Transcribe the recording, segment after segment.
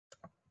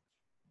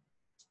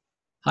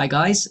Hi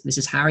guys, this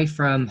is Harry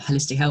from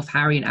Holistic Health,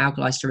 Harry and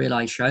Alkalize to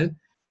Realize show.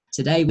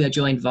 Today we are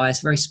joined by a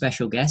very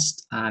special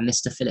guest,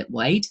 Mr. Phillip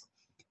Wade.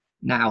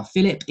 Now,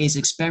 Phillip is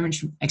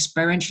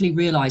experientially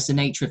realized the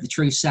nature of the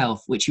true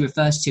self, which he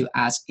refers to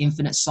as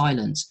infinite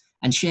silence,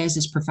 and shares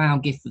this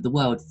profound gift of the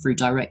world through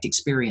direct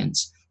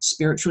experience,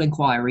 spiritual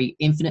inquiry,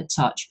 infinite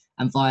touch,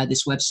 and via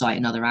this website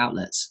and other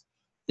outlets.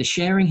 The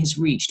sharing he's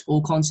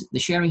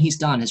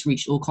done has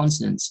reached all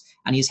continents,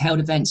 and he has held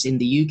events in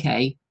the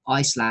UK,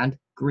 Iceland,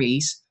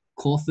 Greece,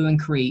 Corfu and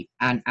Crete,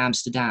 and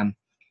Amsterdam.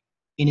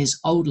 In his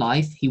old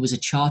life, he was a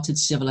chartered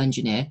civil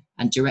engineer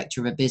and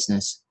director of a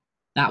business.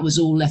 That was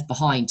all left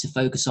behind to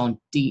focus on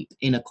deep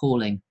inner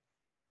calling.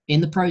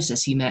 In the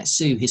process, he met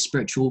Sue, his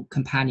spiritual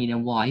companion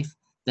and wife.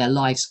 Their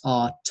lives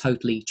are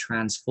totally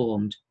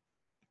transformed.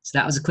 So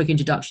that was a quick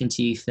introduction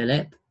to you,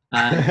 Phillip.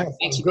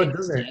 Thanks for good,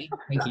 doesn't it?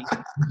 Thank you.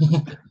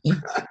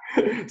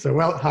 So,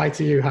 well, hi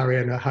to you,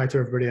 Harry, and hi to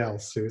everybody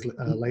else who's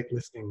late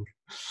listening.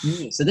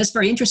 So that's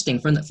very interesting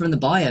from the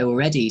bio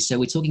already. So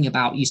we're talking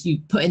about you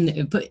put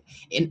in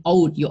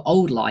your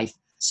old life.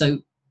 So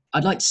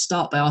I'd like to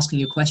start by asking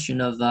you a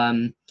question of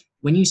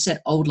when you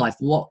said old life,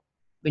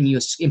 when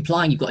you're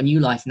implying you've got a new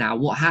life now,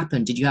 what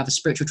happened? Did you have a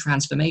spiritual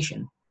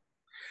transformation?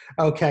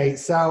 Okay,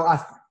 so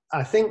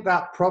I think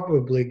that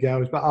probably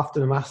goes, but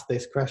often I'm asked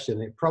this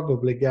question, it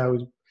probably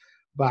goes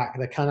back.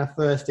 The kind of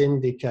first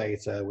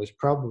indicator was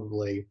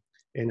probably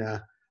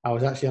I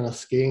was actually on a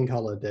skiing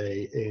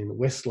holiday in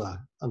Whistler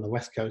on the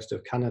west coast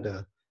of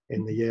Canada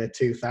in the year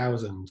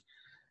 2000.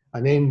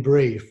 And in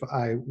brief,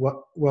 I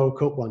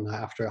woke up one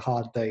night after a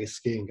hard day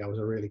skiing. I was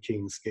a really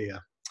keen skier,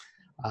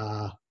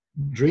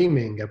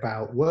 dreaming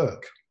about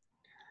work.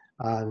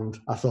 And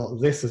I thought,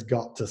 this has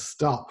got to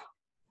stop.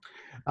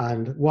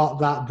 And what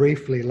that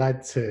briefly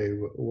led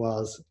to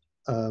was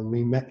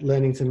me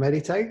learning to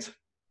meditate.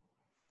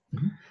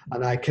 Mm-hmm.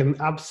 And I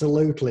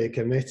absolutely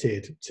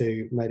committed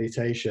to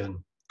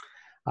meditation.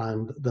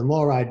 And the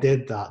more I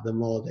did that, the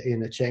more the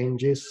inner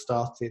changes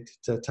started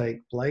to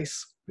take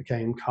place,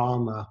 became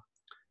calmer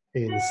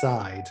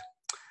inside.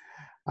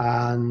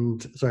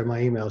 And sorry, my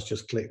email's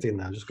just clicked in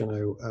there. I'm just going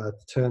to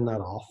turn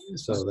that off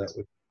so that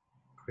we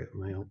quit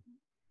mail.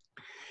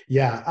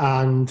 Yeah,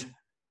 and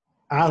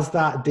as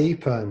that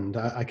deepened,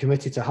 I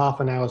committed to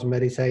half an hour's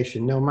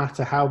meditation, no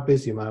matter how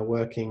busy my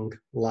working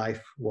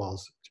life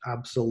was,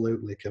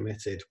 absolutely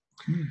committed.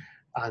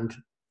 And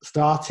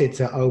started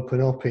to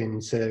open up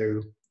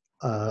into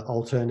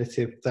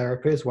alternative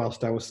therapies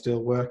whilst I was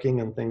still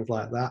working and things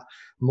like that.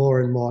 More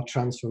and more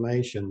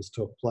transformations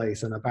took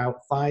place. And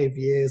about 5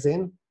 years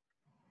in,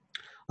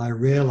 I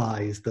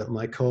realized that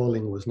my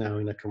calling was now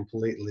in a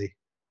completely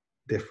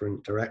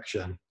different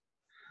direction.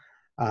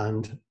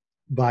 And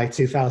by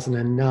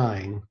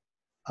 2009,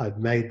 I'd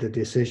made the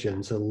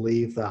decision to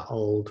leave that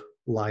old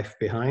life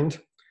behind.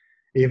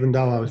 Even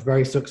though I was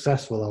very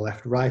successful, I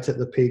left right at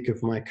the peak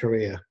of my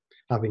career,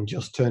 having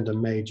just turned a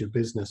major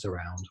business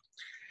around,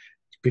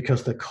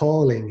 because the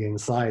calling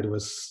inside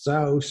was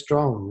so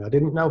strong. I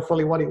didn't know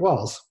fully what it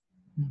was,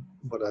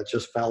 but I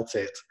just felt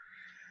it.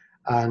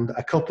 And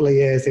a couple of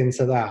years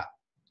into that,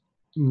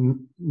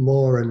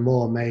 more and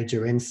more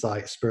major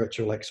insights,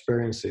 spiritual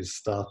experiences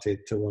started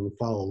to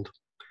unfold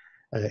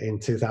in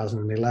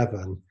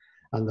 2011.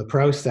 And the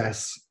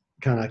process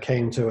kind of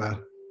came to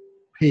a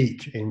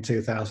peak in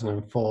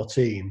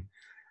 2014,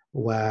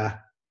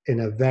 where in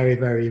a very,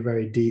 very,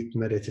 very deep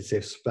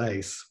meditative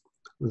space,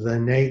 the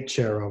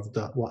nature of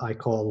what I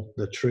call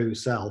the true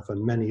self,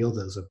 and many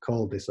others have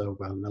called this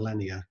over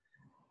millennia,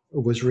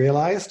 was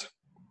realized.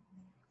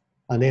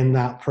 And in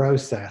that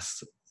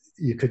process,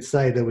 you could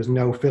say there was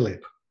no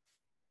Phillip.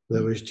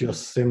 There was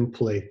just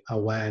simply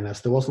awareness.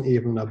 There wasn't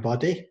even a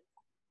body.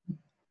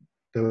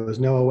 There was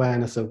no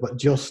awareness of, but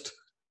just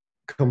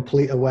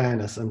complete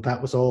awareness. And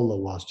that was all there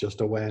was,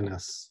 just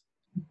awareness.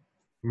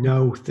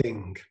 No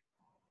thing.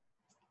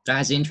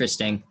 That's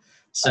interesting.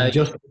 So and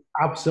just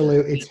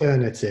absolute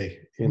eternity,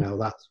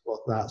 that's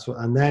what,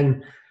 and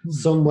then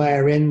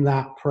somewhere in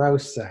that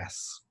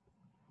process,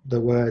 the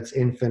words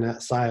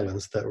infinite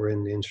silence that were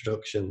in the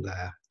introduction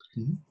there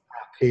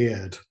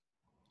appeared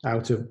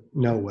out of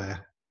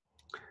nowhere.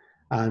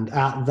 And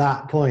at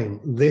that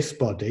point, this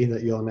body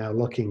that you're now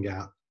looking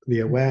at,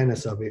 the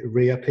awareness of it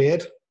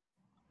reappeared.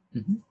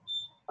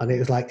 And it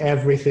was like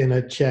everything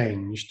had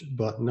changed,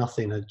 but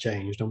nothing had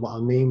changed. And what I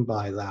mean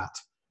by that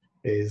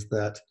is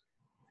that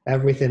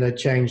everything had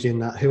changed in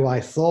that who I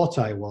thought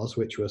I was,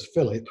 which was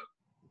Phillip,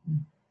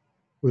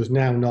 was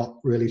now not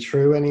really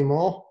true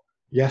anymore.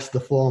 Yes, the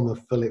form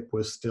of Phillip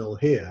was still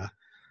here,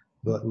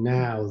 but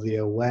now the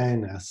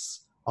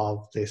awareness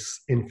of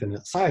this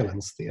infinite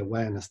silence, the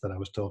awareness that I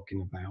was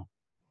talking about,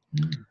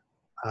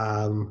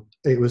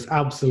 it was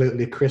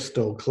absolutely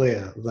crystal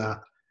clear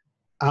that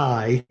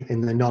I,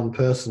 in the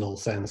non-personal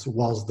sense,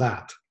 was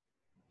that.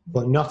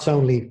 But not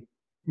only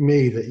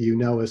me that you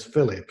know as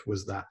Phillip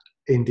was that.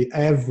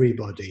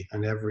 Everybody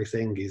and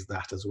everything is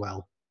that as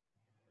well.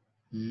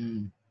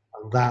 And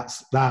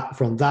that's that.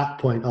 From that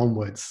point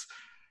onwards,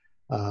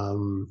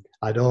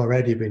 I'd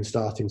already been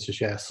starting to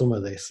share some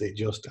of this. It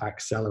just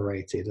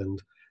accelerated,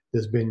 and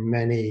there's been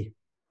many,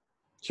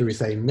 shall we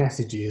say,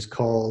 messages,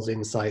 calls,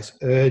 insights,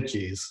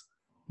 urges,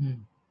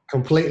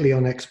 completely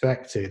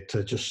unexpected,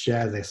 to just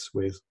share this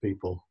with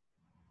people.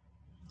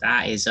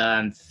 That is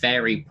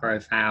very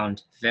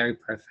profound, very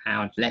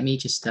profound. Let me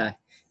just,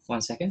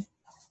 1 second.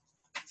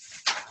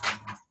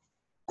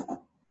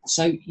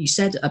 So you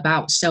said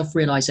about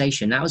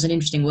self-realization. That was an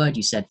interesting word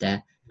you said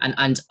there.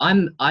 And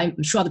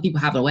I'm sure other people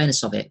have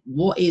awareness of it.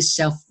 What is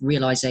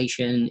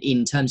self-realization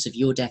in terms of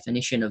your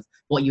definition of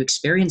what you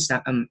experienced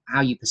and how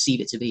you perceive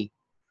it to be?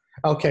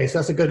 Okay, so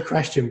that's a good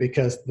question,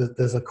 because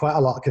there's quite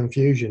a lot of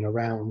confusion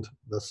around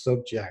the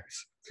subject.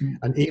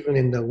 And even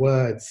in the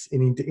words,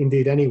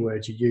 indeed any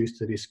words you use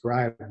to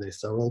describe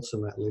this are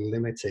ultimately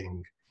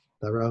limiting.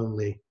 They're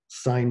only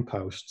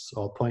signposts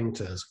or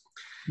pointers.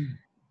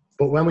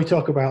 But when we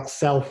talk about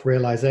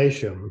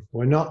self-realization,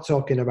 we're not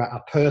talking about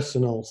a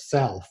personal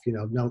self,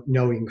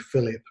 knowing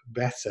Philip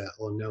better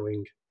or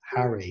knowing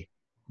Harry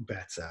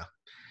better.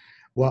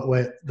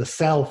 The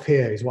self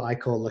here is what I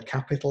call the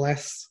capital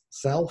S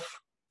self.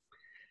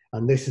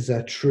 And this is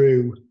a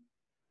true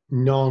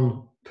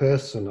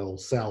non-personal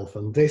self.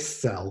 And this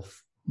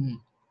self,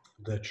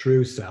 the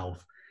true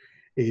self,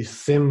 is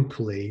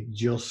simply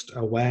just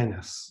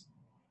awareness.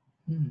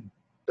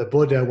 The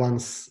Buddha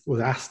once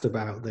was asked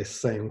about this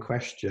same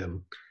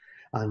question,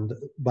 and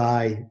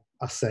by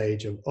a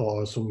sage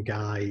or some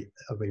guy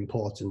of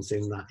importance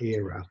in that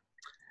era.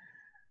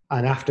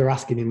 And after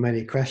asking him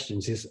many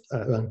questions,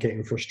 and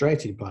getting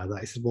frustrated by that,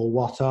 he said, well,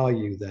 what are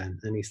you then?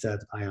 And he said,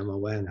 I am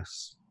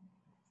awareness.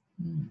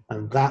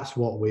 And that's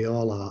what we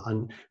all are.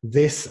 And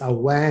this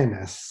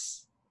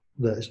awareness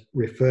that's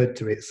referred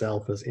to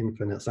itself as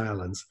infinite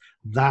silence,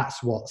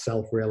 that's what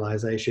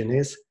self-realization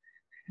is.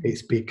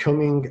 It's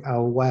becoming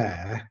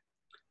aware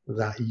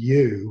that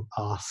you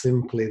are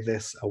simply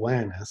this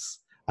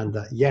awareness, and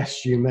that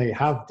yes, you may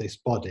have this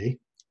body,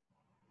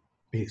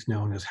 it's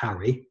known as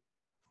Harry.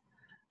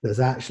 There's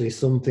actually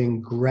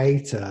something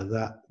greater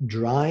that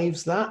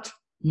drives that,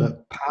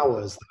 that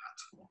powers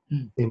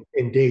that,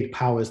 indeed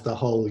powers the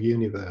whole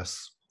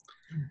universe.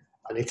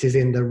 And it is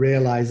in the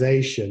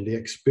realization, the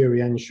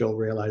experiential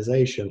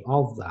realization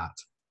of that,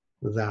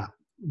 that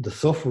the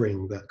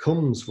suffering that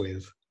comes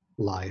with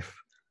life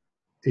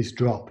is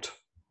dropped.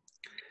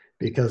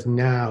 Because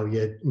now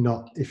you're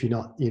not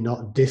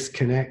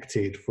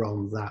disconnected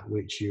from that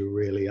which you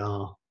really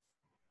are.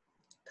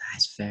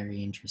 That's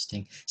very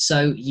interesting.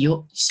 So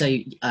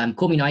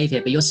call me naive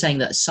here, but you're saying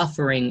that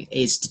suffering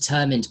is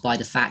determined by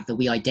the fact that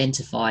we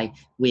identify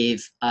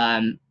with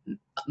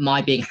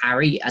my being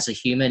Harry as a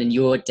human, and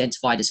you're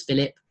identified as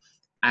Philip,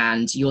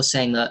 and you're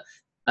saying that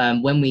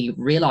when we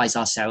realize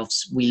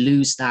ourselves, we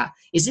lose that.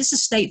 Is this a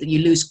state that you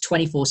lose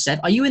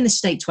 24/7? Are you in this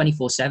state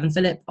 24/7,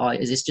 Philip? Or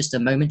is this just a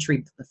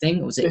momentary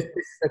thing? Or is it? This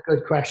is a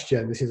good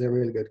question. This is a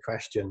really good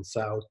question.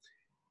 So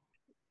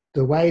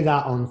the way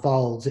that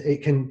unfolds,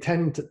 it can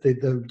tend to,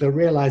 the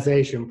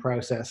realization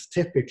process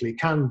typically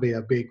can be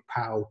a big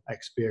pow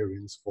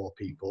experience for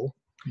people.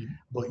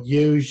 But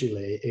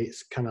usually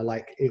it's kind of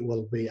like it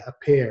will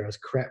appear as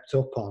crept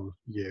up on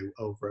you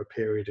over a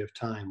period of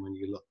time when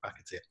you look back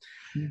at it.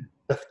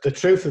 The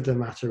truth of the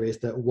matter is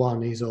that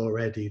one is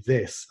already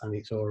this, and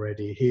it's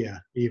already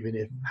here, even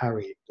if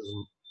Harry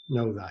doesn't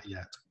know that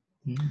yet.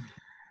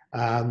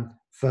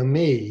 For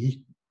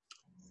me,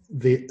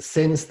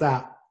 since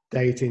that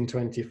date in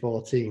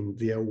 2014,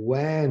 the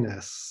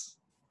awareness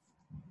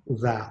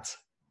that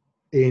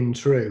in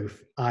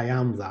truth, I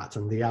am that,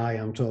 and the I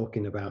I'm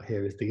talking about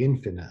here is the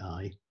infinite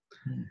I.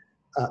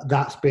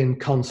 That's been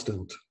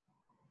constant.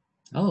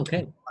 Oh,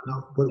 okay.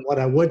 But what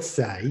I would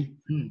say,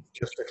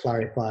 just to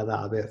clarify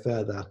that a bit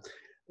further,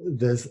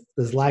 there's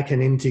like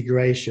an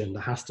integration.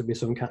 There has to be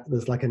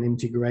there's like an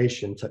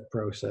integration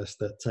process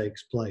that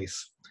takes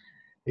place.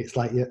 It's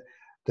like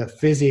the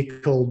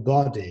physical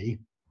body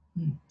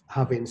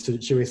having,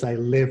 shall we say,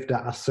 lived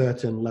at a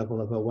certain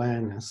level of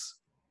awareness,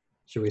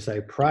 shall we say,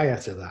 prior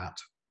to that,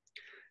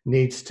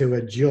 needs to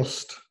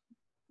adjust,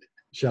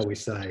 shall we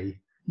say,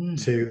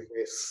 to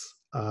this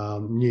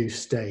new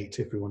state,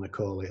 if we want to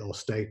call it, or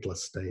stateless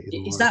state.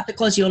 Is that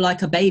because you're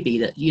like a baby,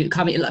 that you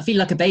feel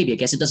like a baby? I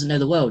guess it doesn't know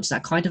the world. Is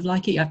that kind of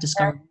like it? You have to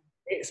discover.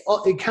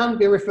 It can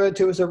be referred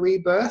to as a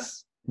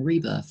rebirth.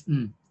 Rebirth.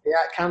 Yeah,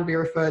 it can be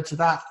referred to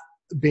that,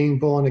 being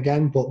born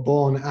again, but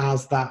born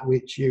as that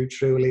which you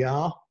truly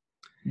are.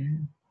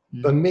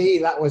 For me,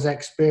 that was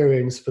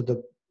experience for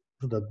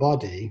the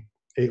body.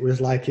 It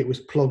was like it was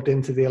plugged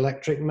into the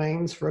electric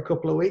mains for a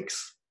couple of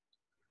weeks.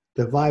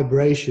 The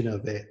vibration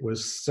of it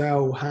was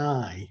so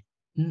high.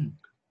 And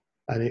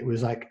it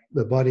was like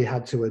the body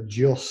had to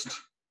adjust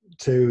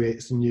to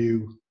its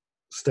new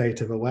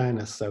state of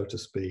awareness, so to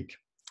speak.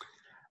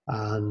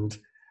 And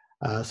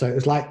so it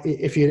was like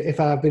if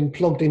I had been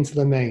plugged into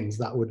the mains,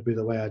 that would be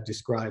the way I'd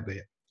describe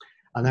it.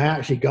 And I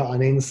actually got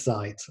an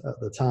insight at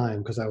the time,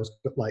 because I was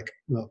like,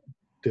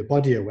 the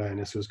body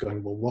awareness was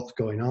going, well, what's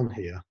going on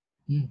here?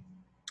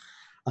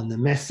 And the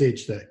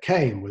message that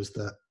came was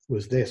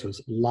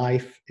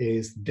life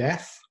is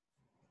death.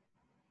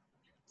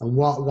 And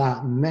what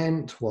that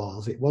meant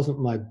was, it wasn't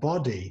my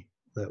body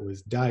that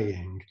was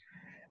dying.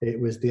 It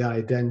was the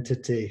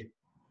identity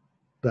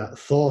that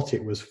thought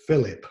it was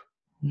Philip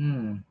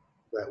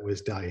that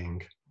was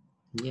dying.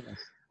 Yes.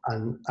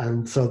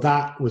 And so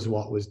that was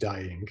what was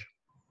dying,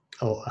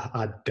 or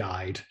had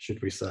died,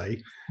 should we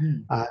say.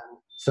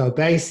 So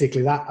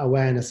basically that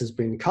awareness has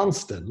been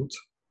constant,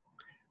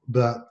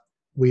 but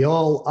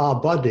our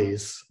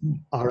bodies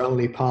are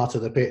only part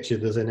of the picture.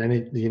 There's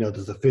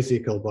there's a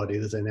physical body,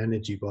 there's an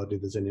energy body,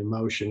 there's an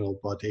emotional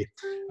body,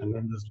 and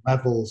then there's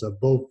levels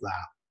above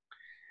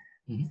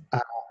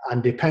that.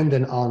 And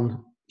dependent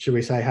on, should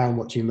we say, how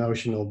much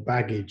emotional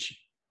baggage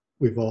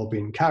we've all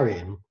been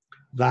carrying,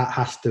 that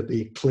has to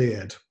be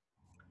cleared.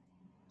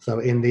 So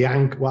in the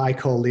what I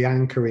call the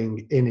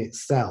anchoring in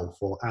itself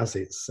or as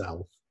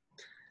itself,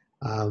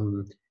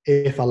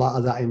 if a lot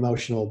of that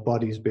emotional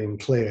body's been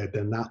cleared,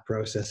 then that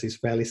process is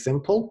fairly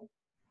simple.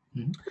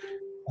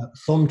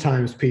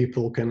 Sometimes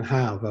people can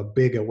have a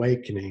big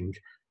awakening,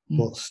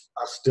 but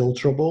are still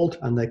troubled,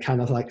 and they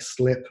kind of like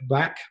slip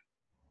back.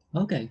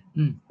 Okay.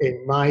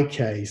 In my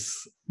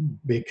case,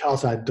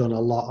 because I'd done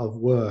a lot of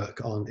work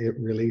on it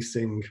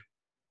releasing,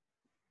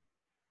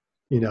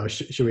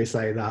 should we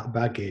say, that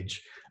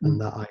baggage and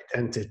that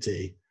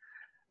identity,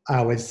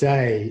 I would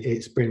say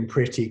it's been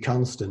pretty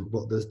constant,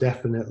 but there's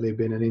definitely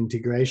been an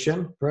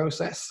integration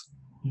process.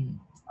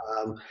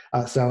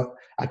 So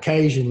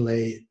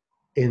occasionally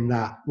in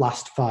that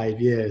last 5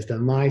 years, there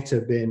might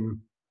have been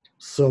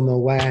some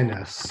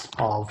awareness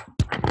of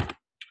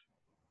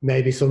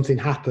maybe something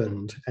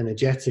happened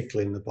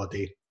energetically in the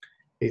body.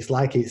 It's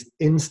like it's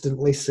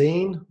instantly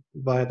seen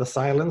by the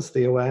silence,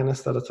 the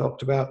awareness that I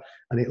talked about,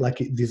 and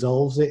it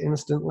dissolves it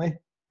instantly.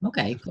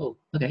 Okay, cool.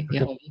 Okay,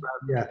 yeah.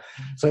 Yeah.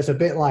 So it's a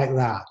bit like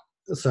that.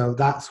 So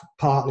that's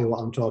partly what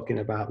I'm talking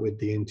about with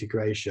the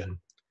integration.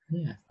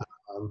 Yeah.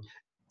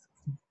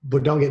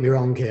 But don't get me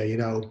wrong here,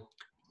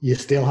 you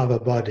still have a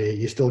body,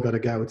 you still got to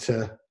go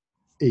to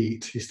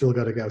eat, you still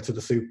got to go to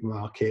the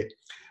supermarket,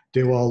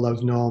 do all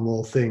those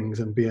normal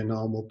things and be a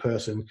normal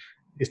person.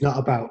 It's not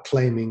about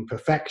claiming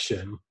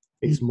perfection.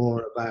 It's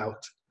more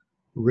about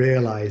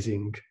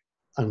realizing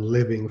and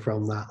living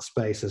from that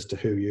space as to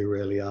who you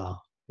really are.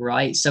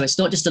 Right. So it's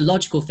not just a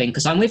logical thing,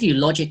 because I'm with you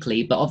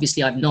logically, but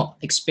obviously I've not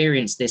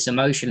experienced this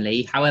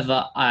emotionally.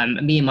 However,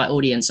 me and my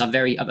audience are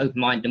very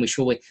open-minded, and we're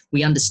sure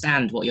we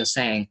understand what you're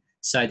saying.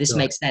 So this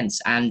makes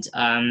sense. And,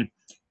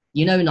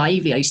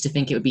 naively, I used to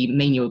think it would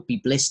mean you would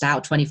be blissed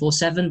out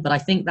 24/7, but I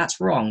think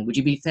that's wrong. Would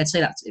you be fair to say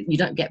that you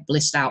don't get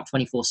blissed out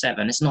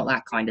 24/7? It's not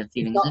that kind of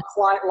feeling, it's is not it?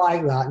 Quite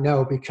like that,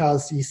 no,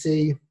 because you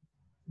see,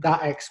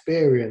 that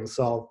experience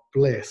of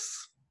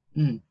bliss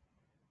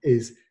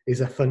is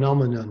a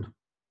phenomenon.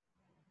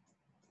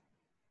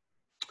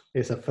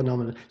 It's a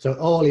phenomenon. So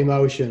all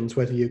emotions,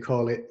 whether you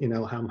call it,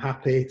 I'm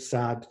happy,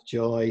 sad,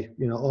 joy,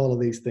 all of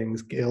these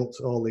things, guilt,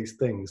 all these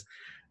things,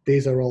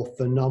 these are all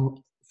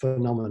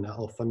phenomena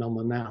or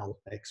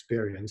phenomenal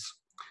experience.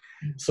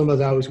 Some of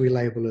those we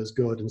label as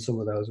good and some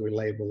of those we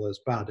label as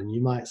bad. And you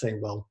might say,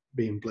 well,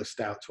 being blissed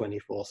out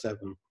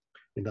 24/7,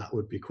 that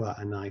would be quite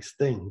a nice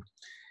thing.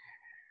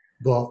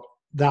 But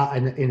that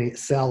in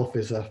itself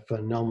is a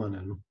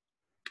phenomenon.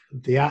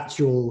 The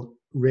actual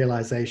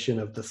realization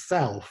of the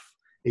self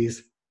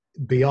is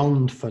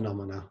beyond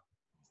phenomena,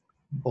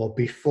 or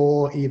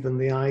before even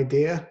the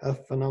idea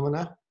of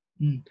phenomena.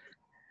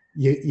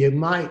 You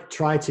might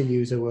try to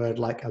use a word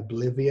like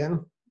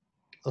oblivion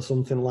or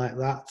something like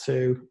that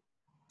to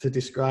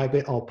describe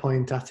it or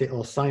point at it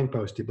or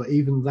signpost it, but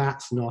even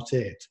that's not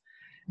it.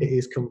 It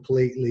is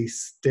completely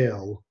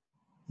still,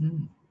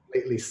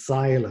 completely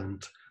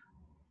silent.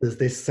 There's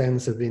this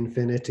sense of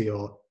infinity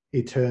or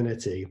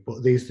eternity,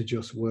 but these are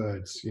just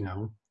words,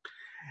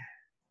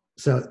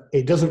 So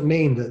it doesn't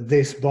mean that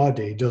this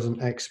body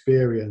doesn't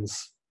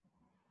experience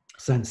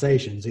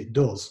sensations. It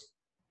does.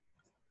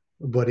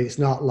 But it's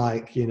not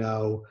like,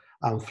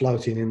 I'm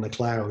floating in the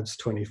clouds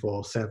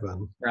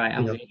 24/7.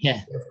 Right.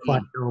 Yeah.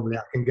 Quite normally,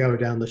 I can go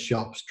down the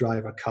shops,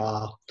 drive a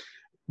car,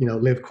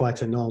 live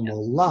quite a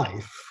normal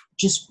life.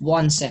 Just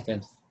 1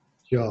 second.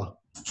 Sure.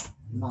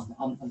 Mum,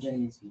 I'm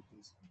doing this for you,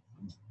 please.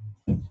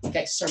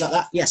 Okay, sorry about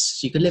that.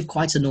 Yes, you could live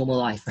quite a normal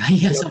life, right?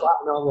 Yes.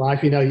 Quite a normal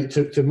life,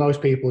 to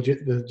most people,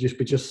 there'd just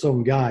be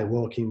some guy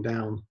walking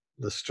down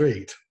the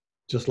street,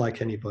 just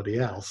like anybody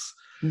else.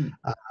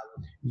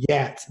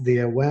 Yet the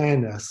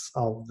awareness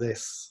of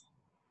this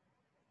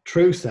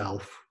true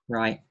self,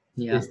 right,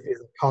 yeah, is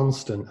a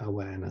constant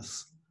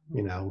awareness.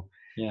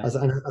 Yeah. As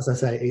I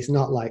say, it's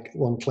not like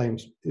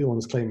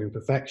one's claiming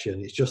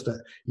perfection. It's just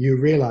that you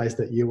realize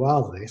that you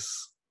are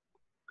this,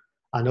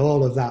 and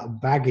all of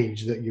that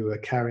baggage that you were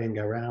carrying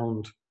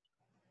around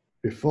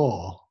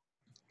before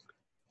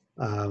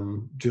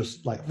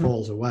just like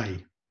falls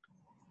away.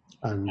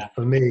 And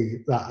for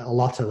me, that a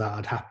lot of that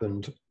had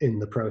happened in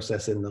the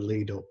process, in the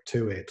lead up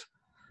to it,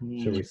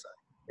 shall we say.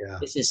 Yeah.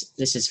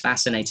 This is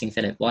fascinating,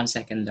 Philip. 1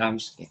 second. I'm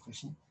just getting a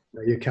question.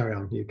 No, you carry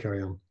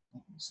on.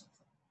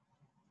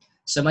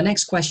 So my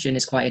next question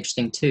is quite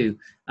interesting too.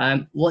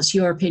 What's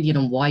your opinion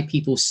on why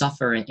people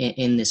suffer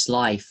in this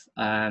life?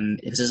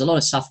 Because there's a lot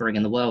of suffering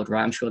in the world,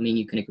 right? I'm sure,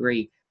 you can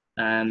agree.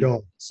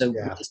 Sure. So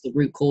Yeah. what is the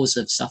root cause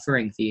of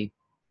suffering for you?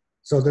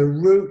 So the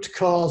root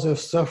cause of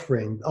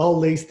suffering, all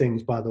these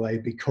things, by the way,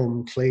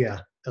 become clear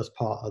as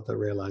part of the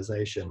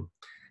realization.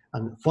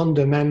 And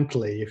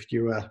fundamentally, if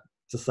you were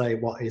to say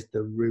what is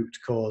the root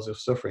cause of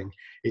suffering,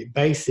 it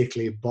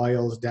basically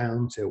boils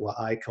down to what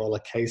I call a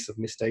case of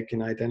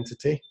mistaken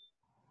identity.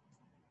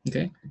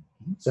 Okay.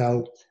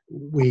 So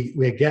we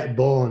get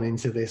born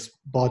into this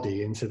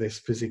body, into this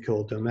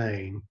physical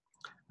domain,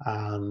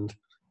 and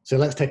so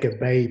let's take a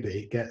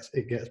baby.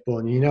 It gets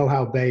born. You know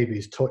how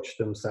babies touch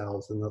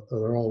themselves, and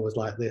they're always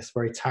like this,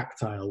 very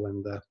tactile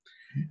when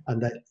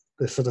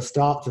they sort of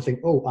start to think,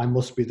 oh, I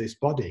must be this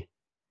body.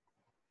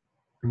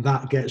 And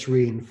that gets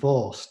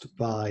reinforced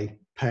by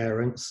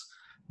parents,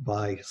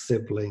 by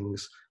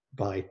siblings,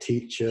 by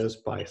teachers,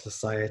 by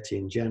society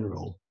in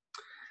general.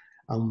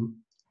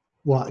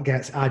 What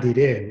gets added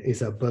in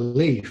is a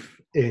belief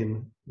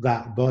in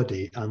that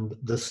body and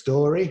the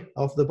story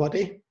of the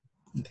body.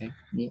 Okay.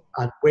 Yeah.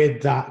 And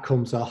with that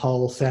comes a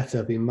whole set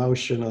of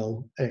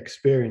emotional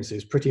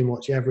experiences. Pretty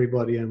much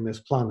everybody on this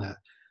planet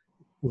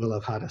will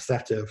have had a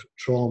set of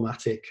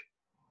traumatic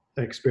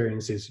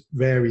experiences,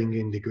 varying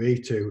in degree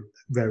to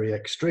very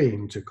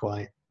extreme to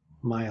quite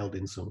mild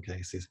in some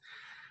cases.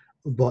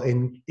 But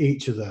in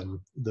each of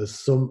them,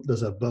 there's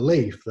a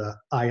belief that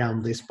I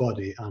am this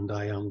body and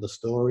I am the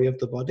story of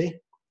the body.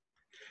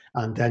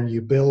 And then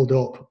you build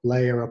up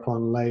layer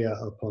upon layer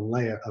upon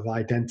layer of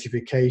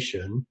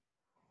identification,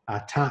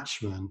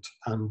 attachment,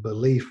 and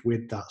belief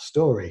with that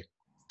story.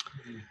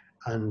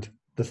 And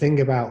the thing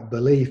about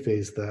belief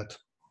is that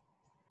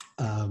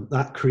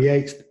that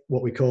creates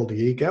what we call the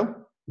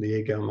ego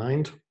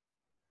mind.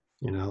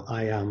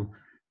 I am,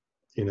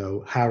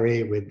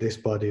 Harry with this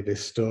body,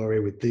 this story,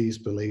 with these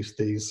beliefs,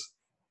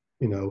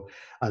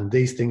 and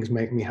these things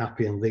make me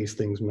happy and these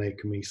things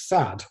make me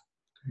sad.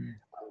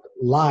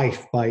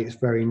 Life, by its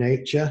very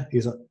nature,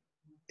 is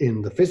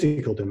in the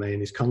physical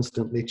domain, is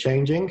constantly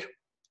changing.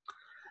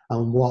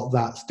 And what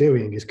that's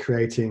doing is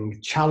creating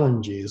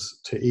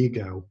challenges to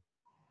ego.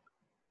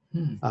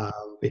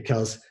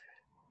 Because,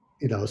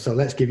 so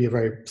let's give you a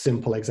very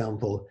simple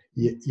example.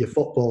 Your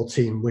football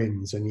team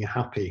wins and you're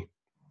happy.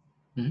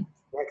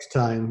 Next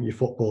time your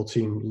football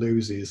team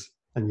loses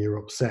and you're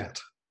upset.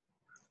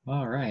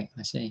 All right,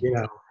 I see.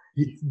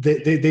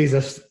 These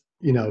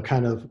are,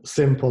 kind of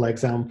simple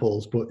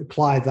examples, but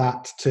apply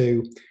that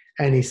to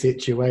any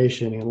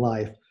situation in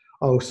life.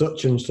 Oh,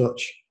 such and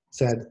such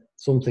said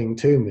something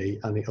to me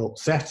and it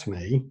upset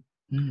me.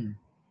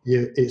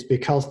 It's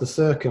because the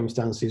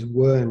circumstances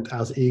weren't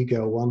as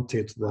ego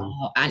wanted them.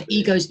 And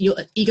your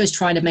ego's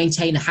trying to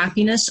maintain a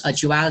happiness, a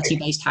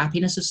duality-based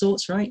happiness of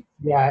sorts, right?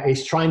 Yeah,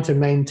 it's trying to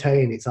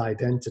maintain its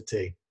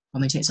identity.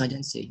 Maintain its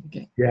identity.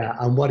 Okay. Yeah,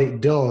 and what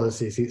it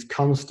does is it's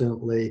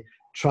constantly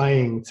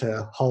trying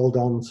to hold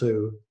on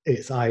to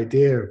its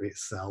idea of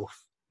itself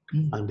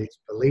and its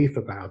belief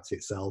about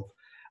itself,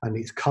 and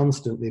it's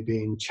constantly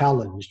being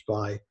challenged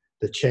by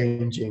the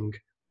changing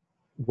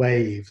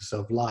waves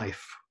of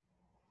life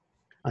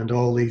and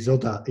all these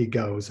other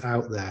egos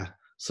out there,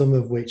 some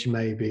of which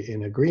may be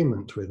in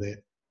agreement with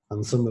it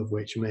and some of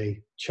which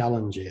may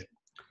challenge it.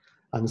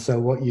 And so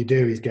what you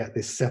do is get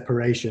this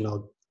separation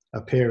or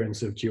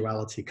appearance of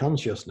duality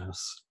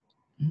consciousness.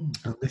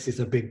 And this is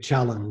a big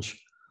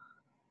challenge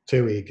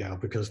to ego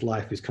because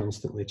life is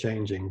constantly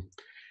changing.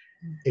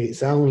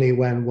 It's only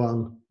when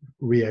one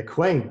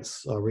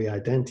reacquaints or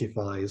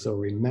re-identifies or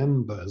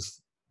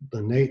remembers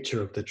the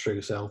nature of the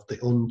true self, the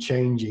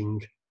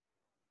unchanging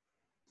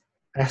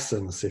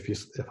essence, if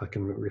I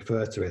can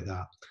refer to it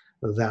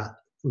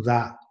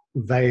that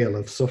veil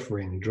of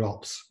suffering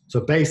drops.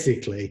 So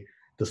basically,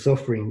 the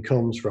suffering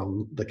comes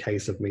from the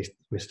case of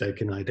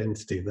mistaken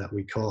identity that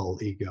we call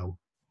ego.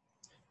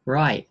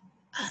 Right.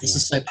 This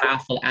is so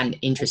powerful and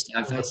interesting.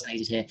 I'm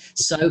fascinated here.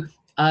 So,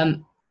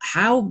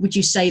 how would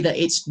you say that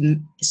it's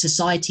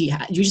society?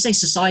 Would you say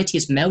society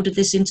has melded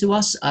this into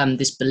us?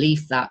 This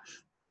belief that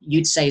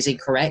you'd say is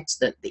incorrect,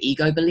 that the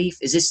ego belief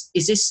is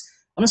this?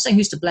 I'm not saying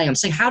who's to blame. I'm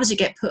saying how does it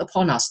get put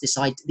upon us?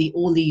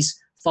 All these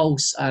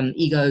false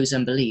egos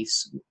and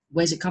beliefs.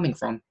 Where's it coming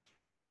from?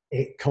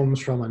 It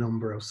comes from a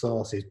number of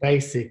sources.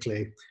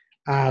 Basically,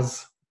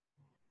 as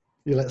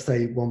let's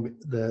say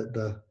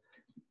the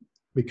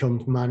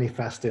becomes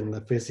manifest in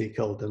the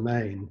physical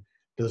domain,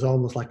 there's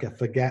almost like a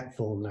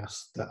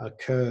forgetfulness that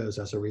occurs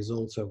as a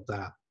result of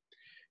that,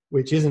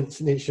 which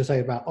isn't Nietzsche to say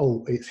about,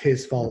 oh, it's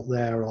his fault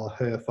there or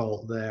her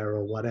fault there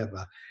or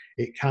whatever.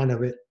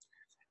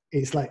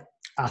 It's like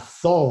a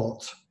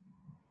thought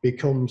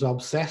becomes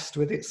obsessed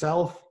with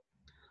itself.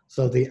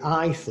 So the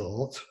I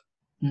thought,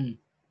 the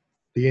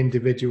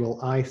individual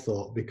I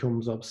thought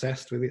becomes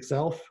obsessed with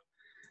itself,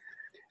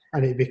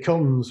 and it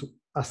becomes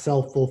a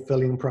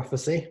self-fulfilling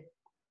prophecy.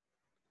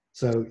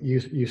 So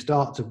you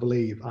start to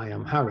believe I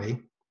am Harry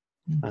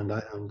and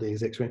I am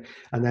these experiences,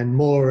 and then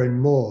more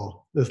and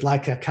more there's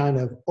like a kind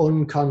of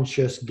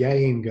unconscious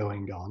game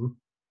going on.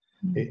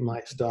 It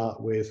might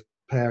start with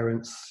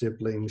parents,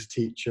 siblings,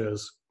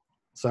 teachers,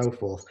 so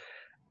forth,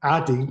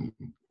 adding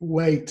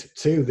weight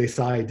to this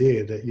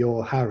idea that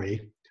you're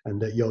Harry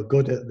and that you're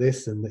good at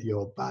this and that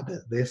you're bad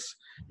at this.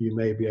 You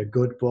may be a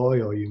good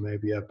boy or you may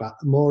be a bad.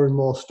 More and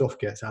more stuff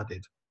gets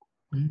added.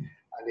 And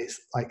it's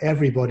like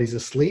everybody's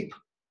asleep.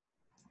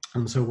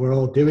 And so we're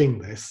all doing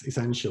this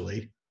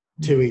essentially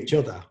to each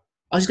other.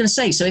 I was going to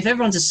say, so if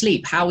everyone's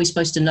asleep, how are we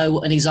supposed to know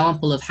an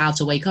example of how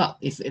to wake up?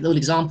 If all the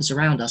examples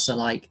around us are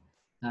like,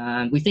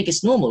 we think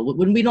it's normal.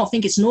 Wouldn't we not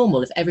think it's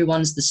normal if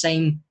everyone's the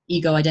same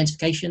ego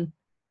identification?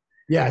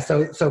 Yeah,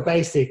 so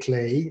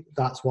basically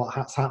that's what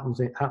happens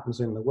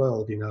in the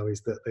world, you know,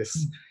 is that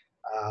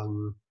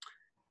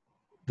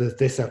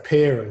this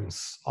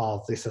appearance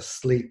of this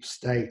asleep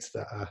state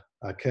that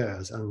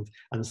occurs, and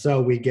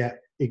so we get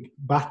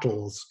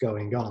battles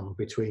going on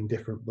between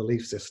different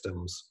belief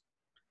systems.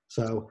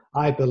 So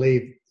I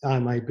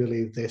may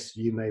believe this,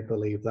 you may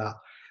believe that,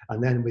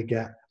 and then we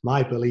get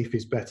my belief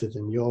is better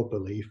than your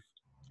belief,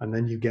 and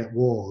then you get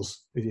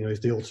wars. You know, is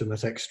the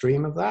ultimate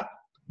extreme of that.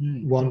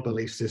 One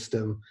belief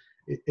system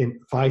in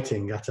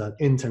fighting at an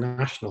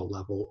international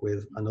level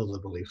with another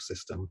belief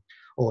system,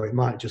 or it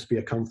might just be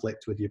a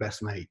conflict with your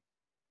best mate.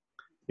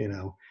 You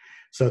know,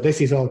 so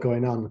this is all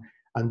going on,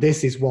 and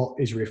this is what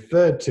is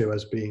referred to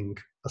as being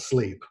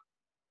asleep.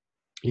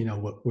 You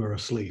know, we're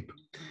asleep.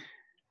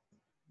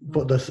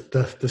 But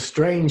the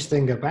strange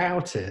thing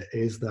about it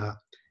is that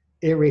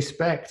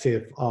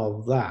irrespective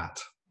of that,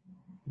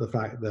 the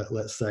fact that,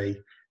 let's say,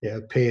 it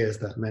appears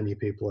that many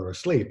people are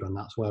asleep, and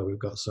that's why we've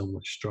got so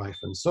much strife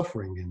and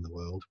suffering in the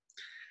world.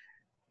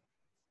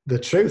 The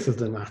truth of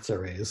the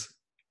matter is,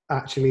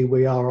 actually,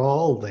 we are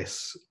all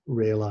this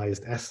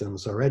realized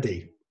essence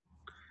already.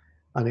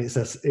 And it's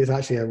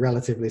actually a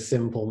relatively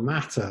simple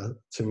matter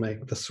to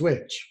make the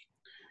switch.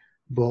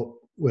 But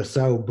we're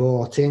so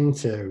bought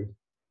into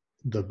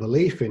the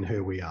belief in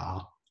who we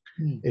are,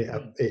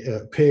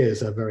 it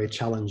appears a very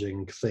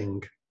challenging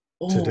thing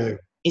to do.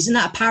 Isn't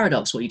that a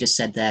paradox, what you just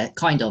said there?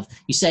 Kind of.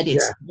 You said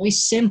it's very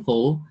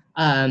simple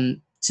to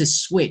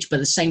switch, but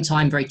at the same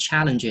time very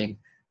challenging.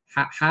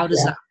 How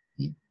does that...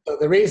 So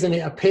the reason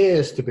it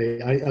appears to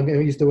be, I'm going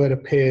to use the word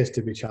appears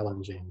to be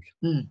challenging.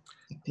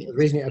 The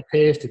reason it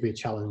appears to be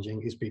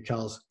challenging is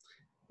because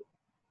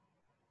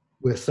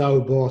we're so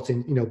bought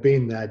in, you know,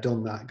 been there,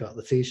 done that, got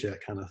the t-shirt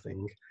kind of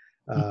thing.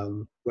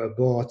 We're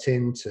bought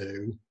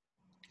into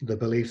the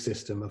belief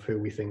system of who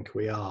we think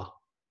we are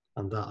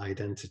and that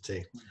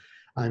identity.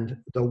 And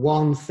the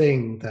one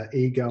thing that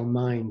ego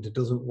mind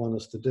doesn't want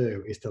us to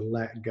do is to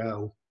let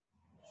go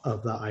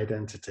of that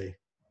identity.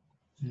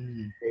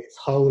 Its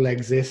whole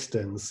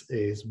existence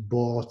is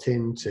bought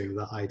into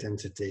that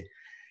identity.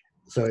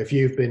 So if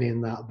you've been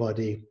in that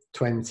body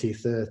 20,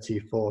 30,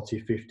 40,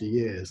 50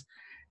 years,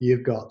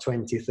 you've got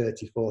 20,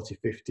 30, 40,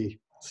 50,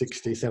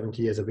 60,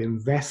 70 years of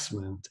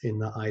investment in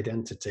that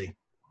identity.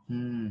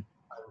 And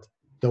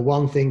the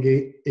one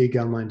thing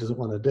ego mind doesn't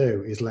want to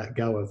do is let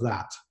go of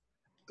that.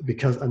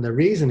 And the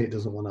reason it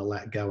doesn't want to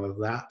let go of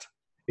that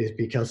is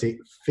because it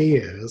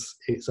fears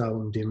its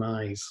own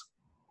demise.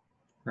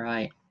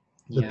 Right.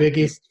 The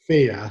biggest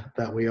fear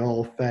that we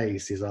all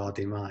face is our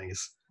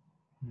demise.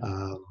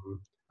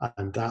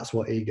 And that's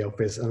what ego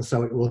fears. And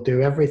so it will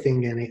do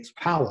everything in its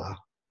power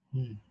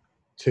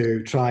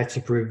to try to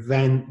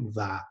prevent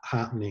that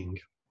happening.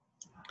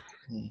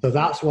 So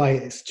that's why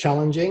it's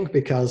challenging,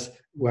 because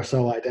we're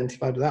so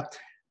identified with that.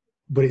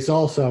 But it's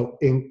also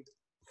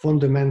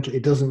fundamentally,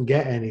 it doesn't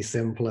get any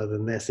simpler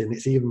than this. And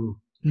it's even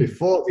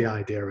before the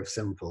idea of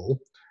simple.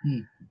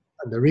 And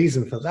the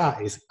reason for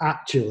that is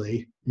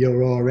actually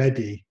you're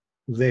already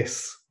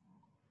this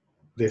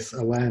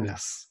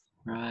awareness.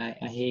 Right,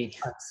 I hear you.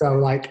 So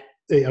like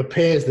it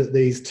appears that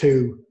these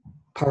two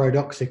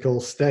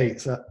paradoxical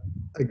states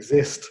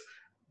exist.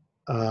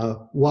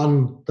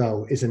 One,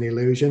 though, is an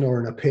illusion or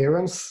an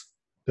appearance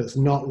that's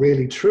not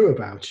really true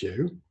about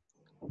you,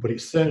 but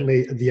it's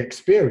certainly the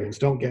experience.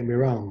 Don't get me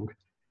wrong.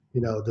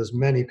 You know, there's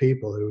many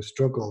people who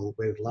struggle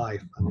with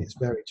life and it's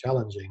very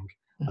challenging,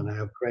 and I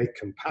have great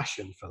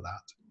compassion for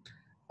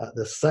that. At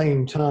the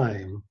same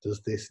time,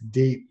 there's this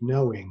deep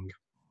knowing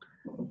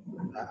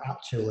that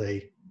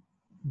actually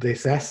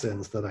this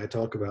essence that I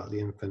talk about, the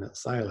infinite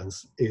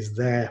silence, is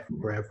there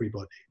for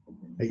everybody.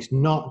 It's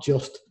not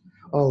just,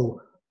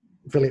 oh,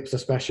 Philip's a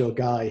special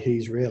guy,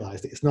 he's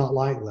realized it. It's not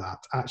like that.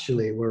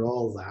 Actually, we're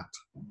all that.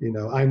 You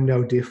know, I'm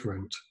no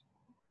different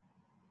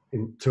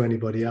to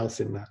anybody else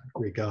in that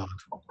regard.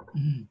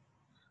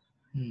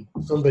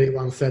 Somebody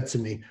once said to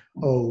me,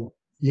 oh,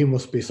 you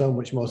must be so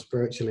much more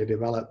spiritually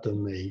developed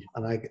than me.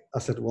 And I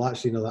said, well,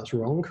 actually, no, that's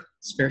wrong.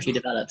 Spiritually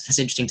developed. That's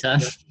an interesting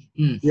term.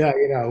 Yeah,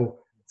 you know,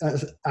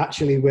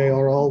 actually, we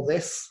are all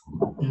this.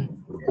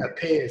 It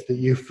appears that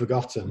you've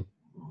forgotten.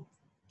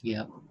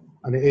 Yeah.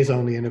 And it is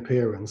only an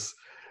appearance,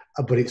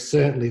 but it's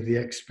certainly the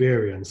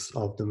experience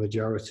of the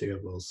majority of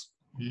us.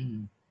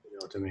 You know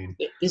what I mean?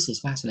 This is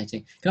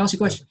fascinating. Can I ask you a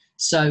question?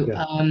 So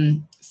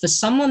for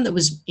someone that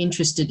was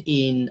interested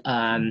in,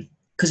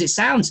 because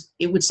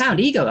it would sound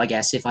ego, I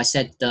guess, if I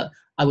said that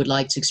I would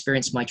like to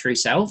experience my true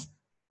self,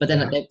 but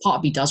then part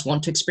of me does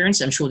want to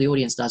experience it. I'm sure the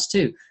audience does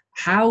too.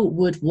 How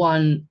would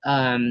one,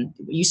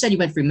 you said you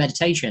went through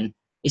meditation.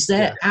 Is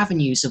there Yeah.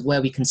 avenues of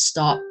where we can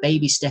start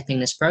baby stepping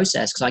this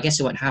process? Because I guess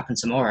it won't happen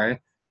tomorrow.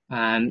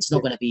 It's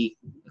not going to be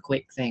a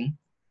quick thing.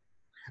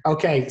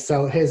 Okay,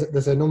 so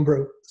there's a number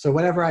of, so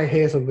whenever I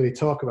hear somebody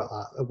talk about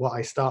that, what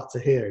I start to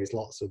hear is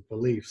lots of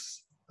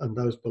beliefs, and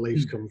those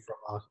beliefs come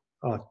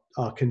from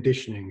our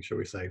conditioning, shall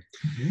we say.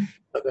 Mm-hmm.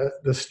 But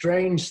the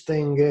strange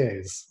thing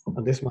is,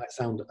 and this might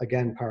sound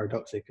again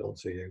paradoxical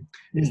to you,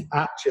 is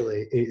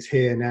actually it's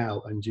here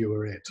now and you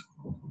are it.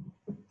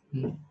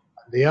 Mm.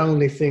 The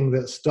only thing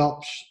that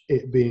stops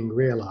it being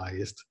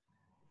realized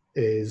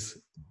is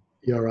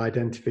your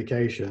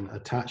identification,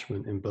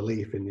 attachment, and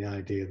belief in the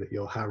idea that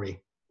you're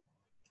Harry.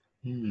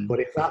 Mm. But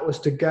if that was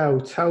to go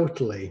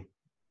totally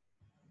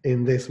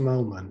in this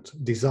moment,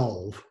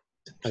 dissolve,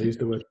 I use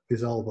the word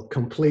dissolve, but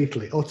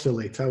completely,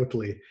 utterly,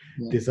 totally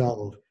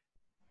dissolve,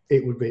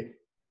 it would be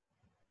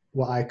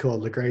what I call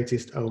the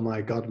greatest oh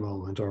my God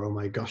moment or oh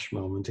my gosh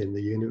moment in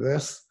the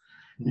universe.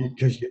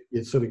 Because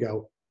you'd sort of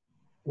go,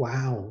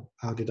 wow,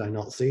 how did I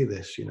not see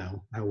this? You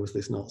know, how was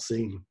this not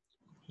seen?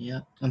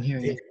 Yeah, I'm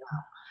hearing you.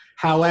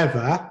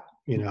 However,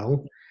 you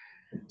know,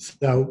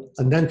 so,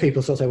 and then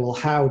people sort of say, well,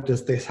 how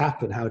does this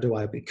happen? How do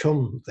I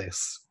become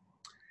this?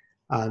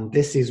 And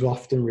this is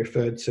often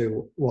referred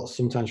to, what's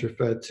sometimes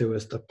referred to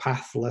as the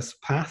pathless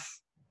path.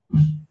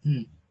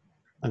 Mm.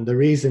 And the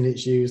reason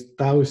it's used,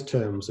 those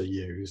terms are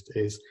used,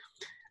 is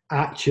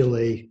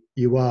actually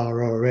you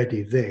are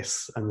already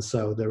this. And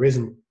so there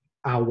isn't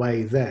a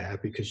way there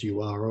because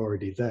you are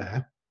already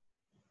there.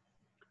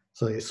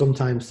 So it's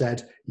sometimes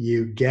said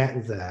you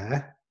get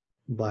there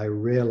by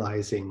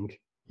realizing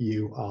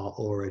you are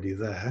already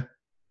there.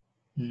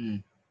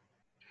 Mm.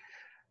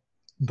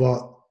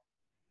 But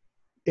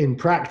in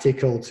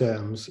practical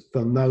terms,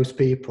 for most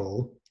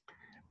people,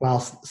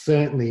 whilst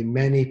certainly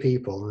many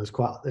people, and there's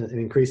quite an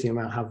increasing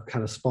amount, have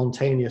kind of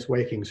spontaneous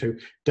wakings who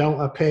don't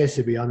appear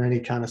to be on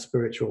any kind of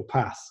spiritual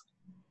path,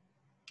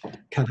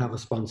 can have a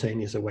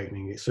spontaneous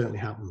awakening. It certainly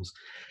happens.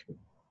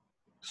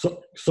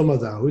 So some of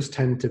those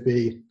tend to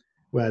be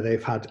where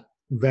they've had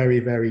very,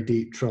 very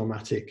deep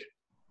traumatic,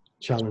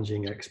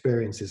 challenging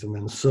experiences, and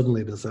then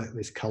suddenly there's like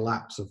this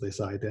collapse of this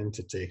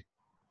identity.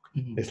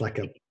 Mm. It's like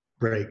a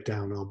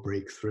breakdown or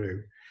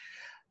breakthrough.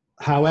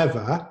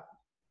 However,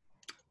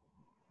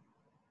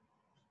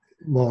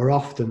 more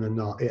often than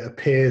not, it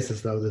appears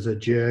as though there's a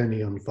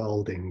journey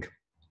unfolding.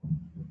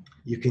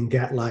 You can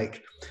get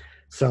like,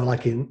 so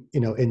like in,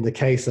 you know, in the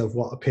case of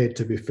what appeared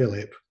to be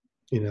Philip,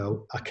 you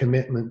know, a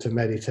commitment to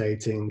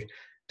meditating,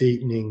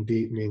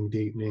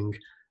 deepening,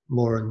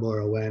 more and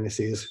more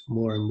awarenesses,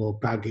 more and more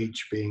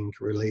baggage being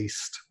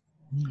released.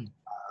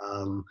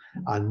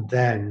 And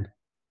then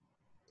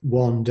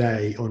one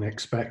day,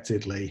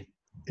 unexpectedly,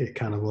 it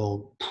kind of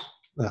all,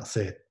 that's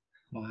it.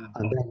 Wow.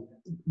 And then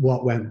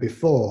what went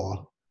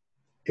before,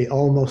 it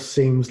almost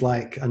seems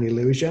like an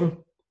illusion.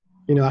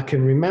 You know, I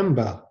can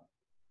remember,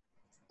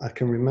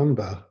 but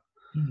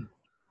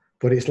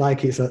it's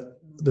like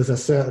there's a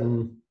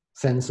certain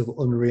sense of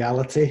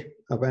unreality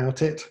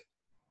about it.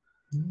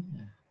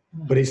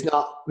 But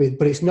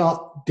it's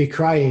not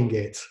decrying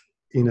it.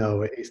 You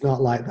know, it's not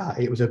like that.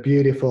 It was a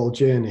beautiful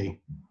journey.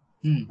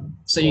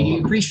 So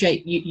you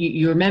appreciate,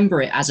 you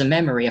remember it as a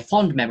memory, a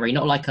fond memory,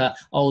 not like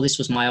this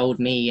was my old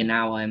me and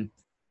now I'm,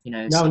 you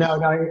know. No.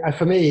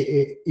 For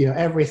me, you know,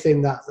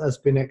 everything that has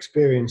been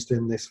experienced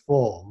in this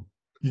form,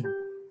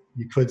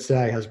 you could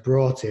say, has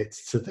brought it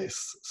to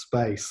this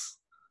space.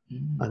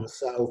 And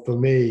so for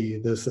me,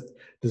 there's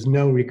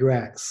no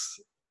regrets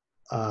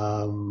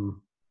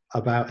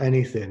about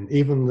anything,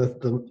 even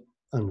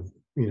and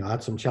you know, I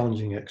had some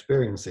challenging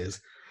experiences.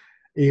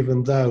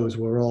 Even those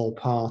were all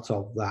part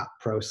of that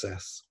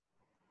process.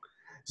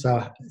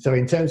 So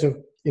in terms of,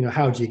 you know,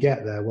 how do you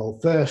get there? Well,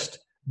 first,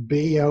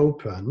 be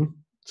open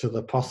to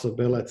the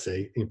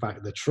possibility, in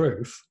fact, the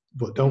truth,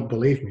 but don't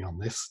believe me on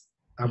this.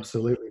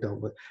 Absolutely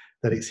don't, but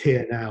that it's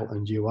here now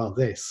and you are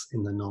this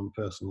in the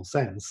non-personal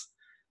sense.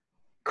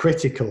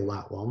 Critical,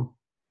 that one.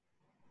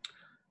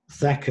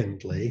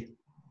 Secondly,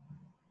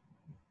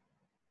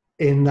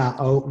 in that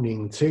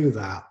opening to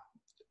that,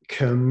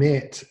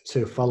 commit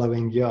to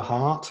following your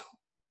heart.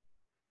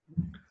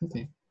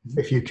 Okay.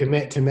 If you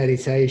commit to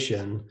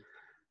meditation,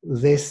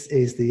 this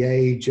is the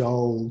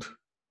age-old,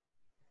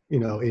 you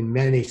know, in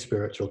many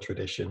spiritual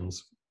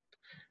traditions,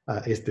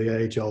 is the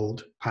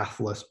age-old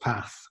pathless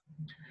path,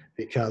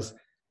 because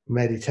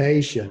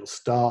meditation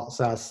starts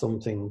as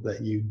something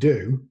that you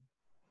do,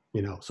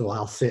 you know, so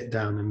I'll sit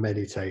down and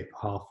meditate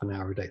half an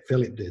hour a day.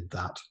 Philip did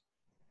that,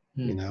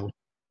 you know,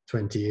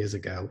 20 years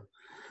ago.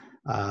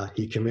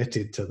 He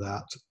committed to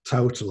that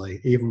totally,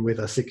 even with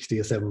a 60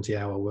 or 70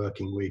 hour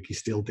working week, he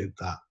still did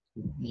that.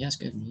 Yeah, that's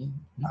good. Yeah.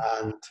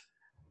 And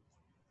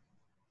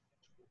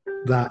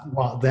that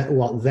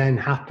what then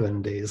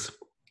happened is,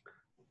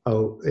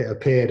 it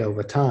appeared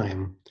over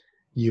time,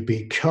 you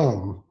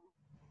become,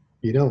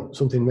 you don't,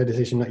 something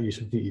meditation that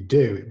you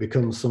do, it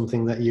becomes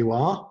something that you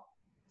are.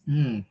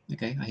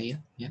 Okay, I hear you.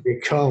 Yeah.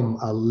 Become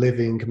a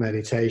living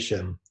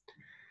meditation.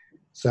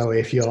 So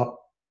if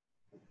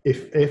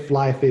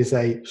life is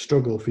a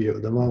struggle for you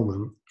at the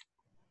moment,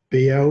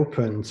 be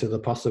open to the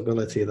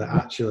possibility that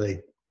actually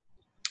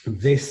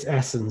this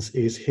essence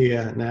is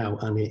here now,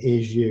 and it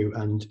is you,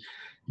 and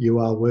you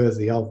are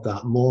worthy of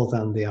that more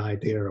than the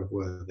idea of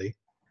worthy,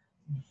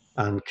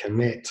 and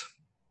commit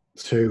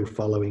to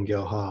following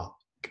your heart,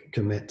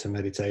 commit to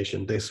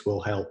meditation. This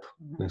will help.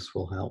 This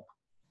will help.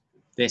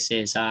 This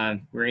is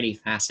really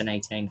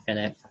fascinating,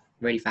 Philip.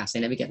 Really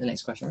fascinating. Let me get the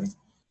next question.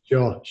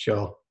 Sure.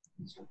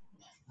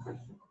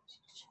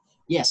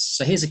 Yes,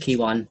 so here's a key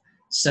one.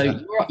 So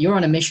you're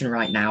on a mission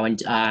right now,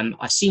 and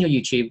I've seen your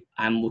YouTube,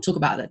 and we'll talk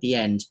about that at the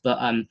end. But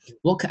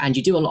and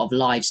you do a lot of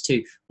lives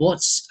too.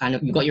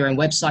 And you've got your own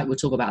website. We'll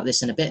talk about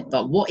this in a bit.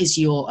 But what is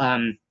your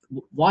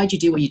why do you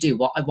do what you do?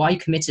 Why are you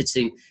committed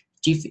to?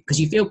 Because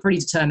you feel pretty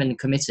determined and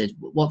committed.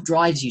 What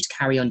drives you to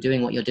carry on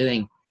doing what you're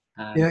doing?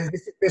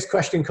 This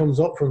question comes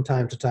up from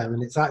time to time,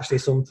 and it's actually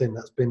something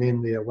that's been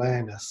in the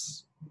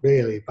awareness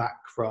really back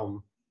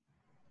from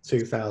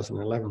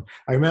 2011.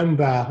 I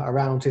remember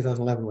around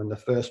 2011 when the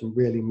first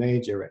really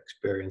major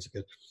experience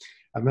occurred.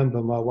 I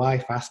remember my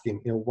wife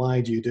asking, why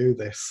do you do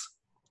this?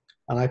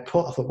 And I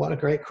thought, what a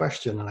great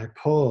question. And I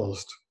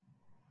paused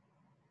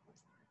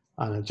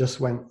and I just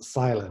went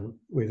silent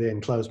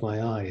closed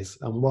my eyes.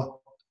 And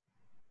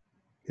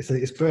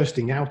it's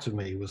bursting out of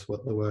me was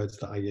what the words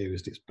that I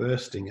used. It's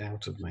bursting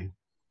out of me.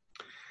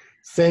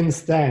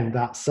 Since then,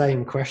 that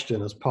same question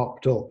has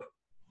popped up,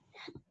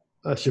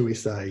 shall we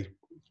say,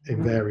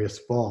 in various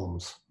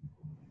forms.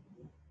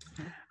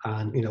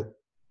 And,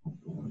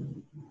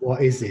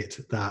 what is it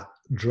that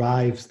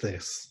drives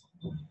this?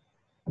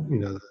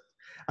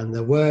 And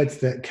the words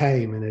that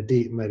came in a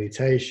deep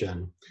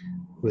meditation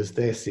was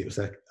this. It was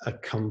a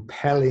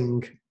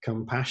compelling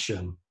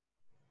compassion.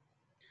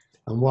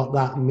 And what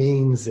that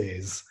means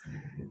is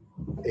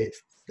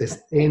it's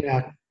this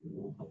inner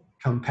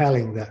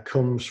compelling that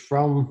comes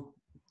from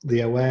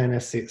the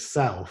awareness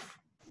itself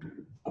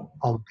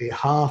on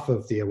behalf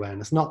of the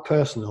awareness, not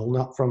personal,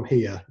 not from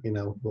here,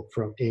 but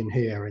from in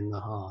here in the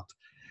heart.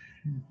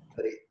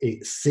 But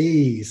it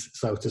sees,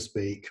 so to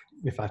speak,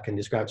 if I can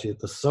describe to you,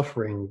 the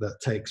suffering that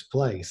takes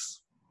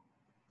place.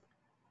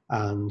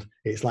 And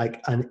it's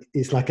like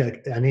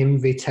an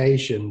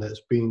invitation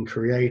that's being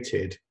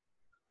created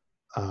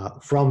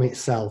from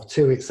itself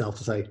to itself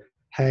to say,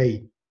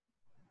 hey,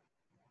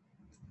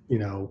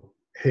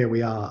 here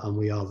we are, and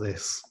we are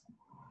this.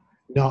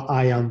 Not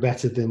I am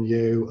better than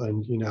you,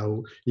 and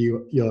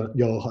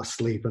you're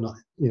asleep, and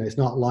it's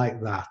not like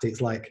that.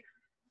 It's like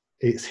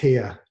it's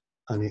here,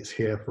 and it's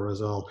here for us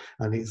all,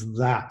 and it's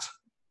that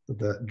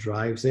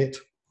drives it.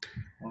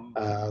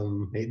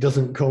 It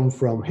doesn't come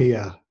from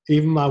here.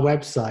 Even my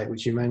website,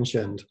 which you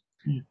mentioned,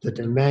 the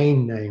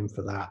domain name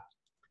for that,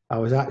 I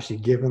was actually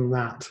given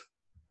that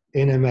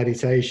in a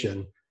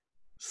meditation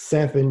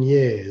 7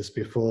 years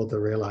before the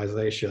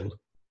realization.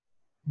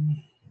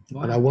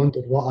 Wow. And I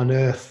wondered what on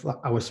earth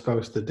I was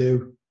supposed to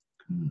do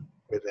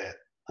with it.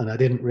 And I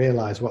didn't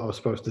realize what I was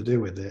supposed to do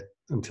with it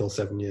until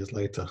 7 years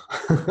later.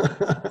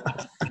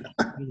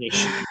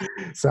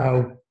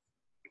 So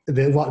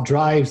what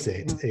drives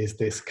it is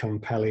this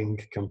compelling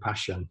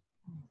compassion.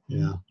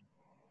 Yeah.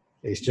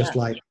 It's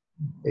like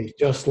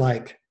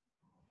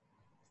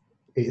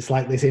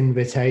this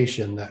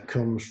invitation that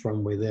comes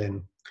from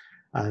within.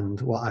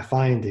 And what I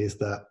find is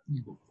that,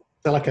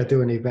 so like I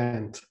do an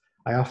event,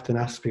 I often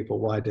ask people,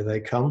 why do they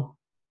come?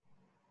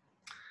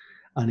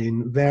 And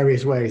in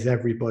various ways,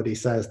 everybody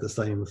says the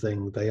same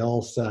thing. They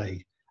all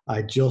say,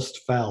 I just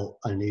felt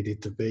I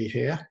needed to be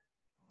here.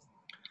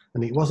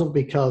 And it wasn't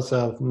because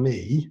of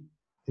me,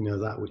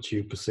 that which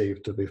you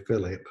perceive to be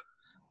Philip,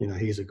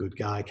 he's a good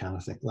guy kind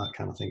of thing, that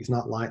kind of thing. It's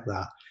not like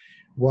that.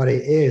 What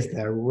it is,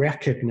 they're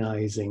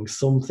recognizing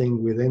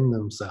something within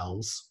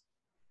themselves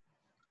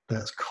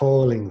that's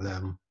calling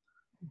them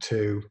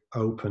to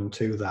open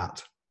to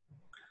that.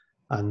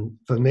 And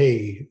for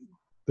me,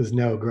 there's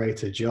no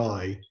greater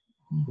joy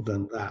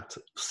than that,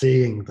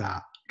 seeing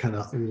that kind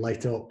of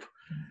light up,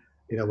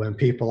 when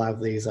people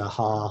have these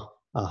aha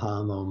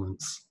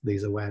moments,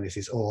 these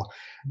awarenesses, or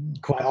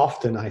quite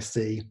often I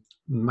see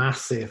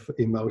massive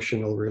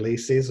emotional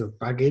releases of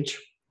baggage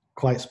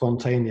quite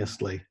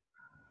spontaneously.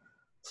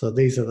 So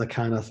these are the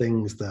kind of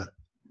things that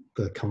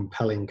the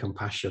compelling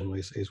compassion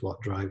is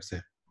what drives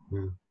it.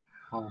 Yeah.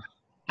 Oh.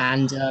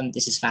 And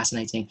this is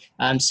fascinating.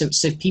 So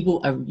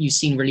people you've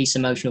seen release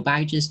emotional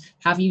baggages.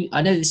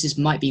 I know this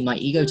might be my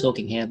ego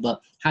talking here,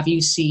 but have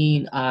you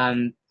seen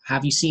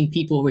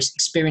people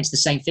experience the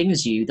same thing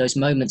as you, those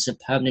moments of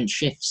permanent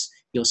shifts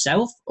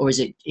yourself? Or is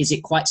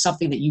it quite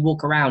something that you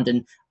walk around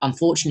and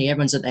unfortunately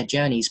everyone's at their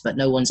journeys, but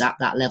no one's at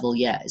that level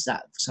yet? Is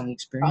that something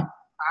experience?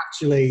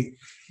 Actually,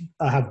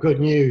 I have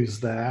good news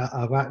there.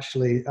 I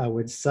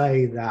would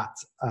say that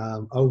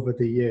over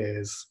the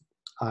years,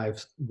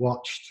 I've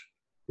watched,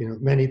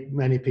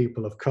 many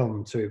people have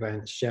come to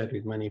events, shared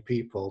with many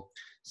people.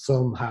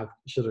 Some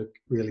should have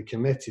really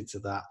committed to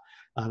that.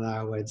 And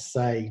I would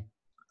say,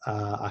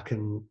 I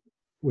can,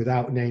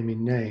 without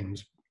naming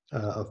names,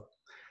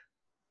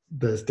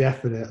 there's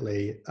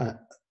definitely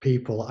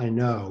people I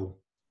know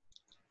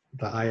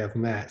that I have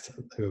met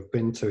who have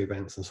been to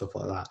events and stuff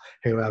like that,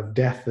 who have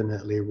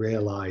definitely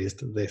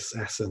realized this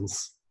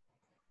essence.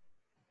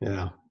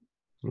 Yeah,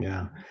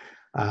 yeah.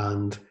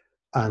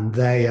 And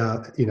they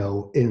are, you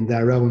know, in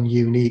their own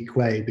unique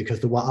way,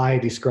 because what I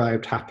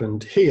described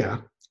happened here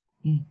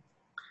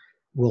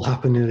will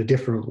happen in a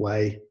different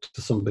way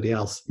to somebody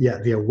else.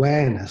 Yet the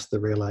awareness, the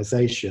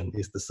realization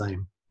is the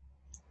same.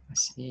 I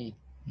see.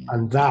 Yeah.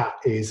 And that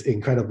is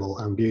incredible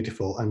and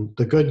beautiful. And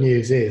the good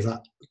news is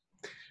that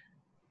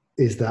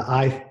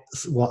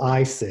what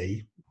I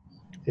see,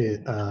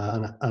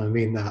 and I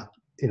mean that,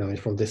 you know,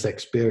 from this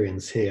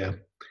experience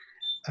here,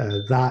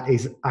 that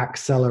is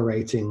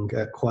accelerating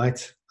at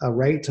quite a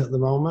rate at the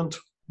moment.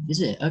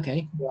 Is it?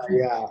 Okay.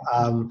 Yeah.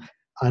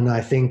 And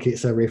I think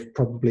it's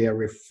probably a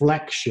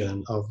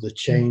reflection of the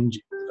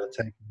changes that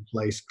are taking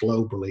place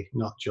globally,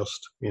 not just,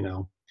 you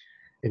know,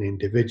 in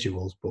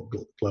individuals, but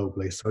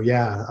globally. So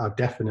yeah, I've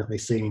definitely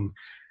seen,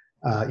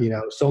 you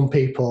know, some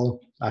people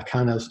are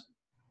kind of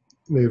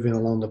moving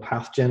along the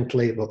path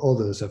gently, but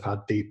others have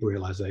had deep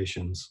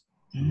realizations.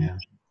 Yeah.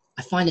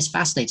 I find this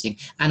fascinating,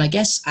 and I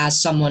guess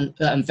as someone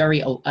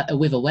very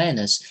with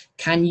awareness,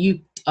 are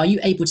you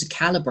able to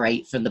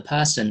calibrate from the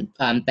person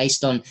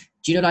based on?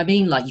 Do you know what I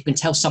mean? Like you can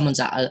tell someone's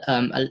at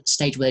a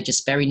stage where they're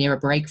just very near a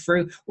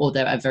breakthrough, or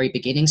they're at a very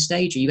beginning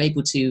stage. Are you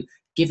able to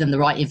give them the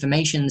right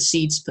information,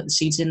 put the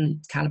seeds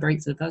in,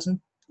 calibrate to the person?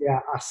 Yeah,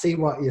 I see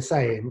what you're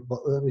saying,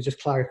 but let me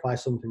just clarify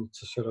something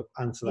to sort of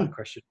answer that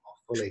question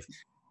more fully.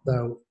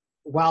 So,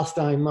 whilst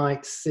I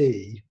might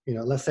see, you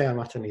know, let's say I'm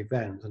at an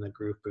event and a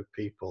group of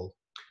people,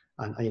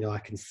 and you know, I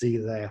can see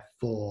their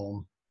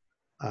form,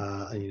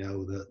 and you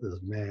know,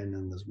 there's men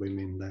and there's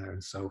women there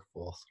and so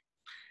forth,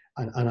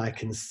 and I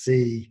can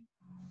see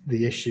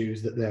the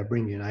issues that they're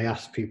bringing. I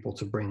ask people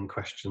to bring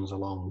questions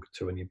along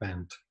to an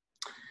event.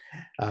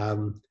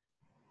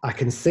 I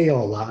can see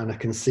all that, and I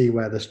can see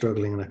where they're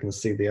struggling, and I can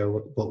see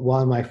but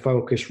why my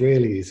focus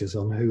really is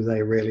on who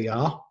they really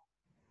are.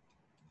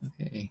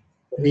 Okay.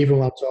 Even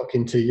while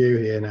talking to you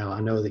here now,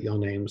 I know that your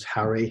name's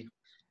Harry,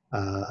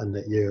 and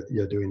that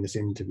you're doing this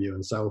interview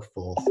and so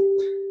forth.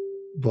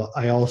 But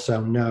I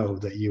also know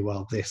that you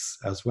are this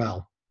as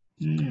well.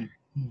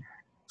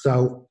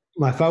 So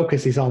my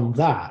focus is on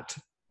that.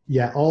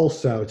 Yet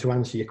also to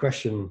answer your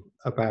question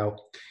about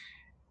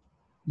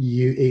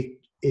you,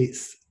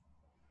 it's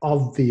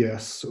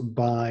obvious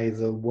by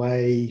the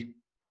way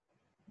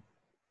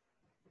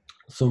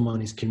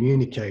someone is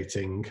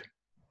communicating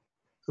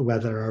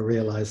whether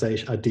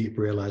a deep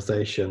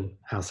realization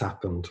has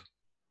happened.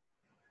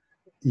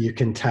 You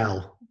can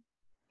tell.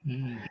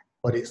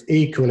 But it's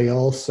equally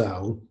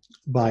also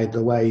by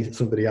the way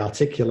somebody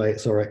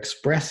articulates or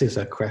expresses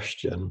a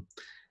question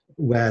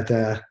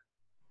where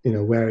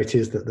where it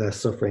is that they're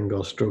suffering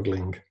or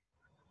struggling.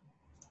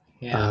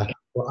 Yeah.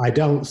 But I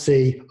don't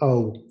see,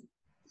 oh,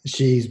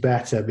 she's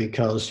better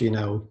because, you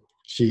know,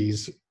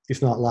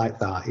 it's not like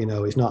that, you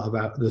know, it's not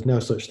about, there's no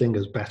such thing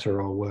as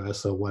better or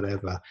worse or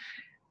whatever.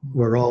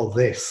 We're all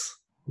this.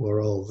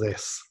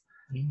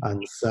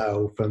 And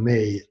so for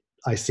me,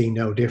 I see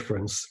no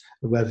difference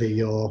whether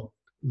you're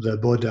the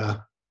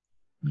Buddha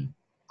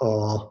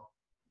or,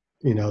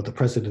 you know, the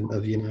President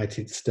of the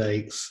United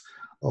States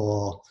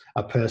or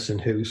a person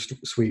who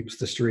sweeps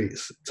the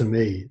streets. To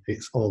me,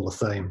 it's all the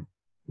same.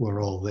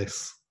 We're all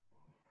this.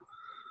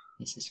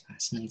 This is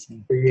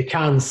fascinating. You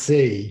can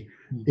see,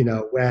 you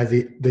know, where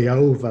the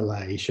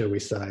overlay, shall we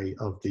say,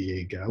 of the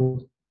ego,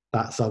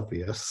 that's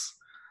obvious,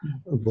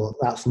 but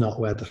that's not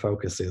where the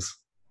focus is.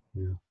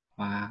 Yeah.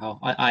 Wow,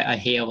 I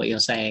hear what you're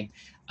saying.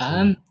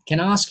 Can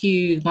I ask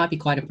you, it might be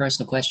quite a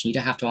personal question, you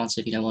don't have to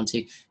answer if you don't want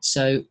to.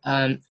 So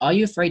are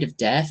you afraid of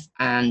death?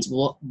 And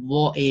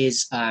what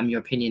is your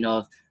opinion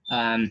of,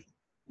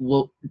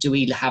 do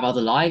we have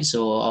other lives,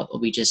 or are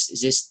we just,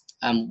 is this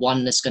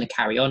one that's going to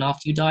carry on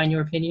after you die, in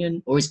your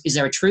opinion? Or is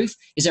there a truth?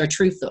 Is there a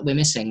truth that we're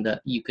missing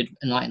that you could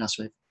enlighten us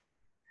with?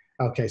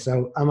 Okay,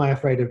 so am I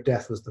afraid of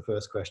death was the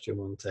first question,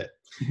 wasn't it?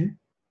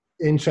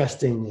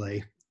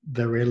 Interestingly,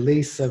 the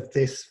release of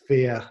this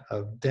fear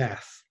of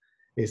death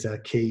is a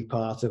key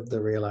part of the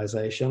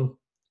realization.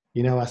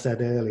 You know, I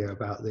said earlier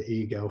about the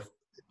ego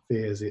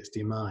fears its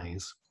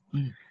demise.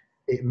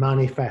 It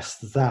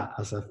manifests that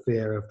as a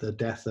fear of the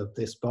death of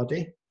this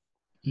body.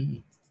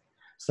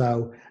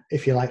 So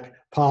if you like,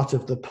 part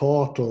of the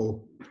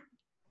portal,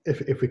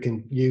 if we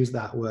can use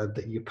that word,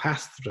 that you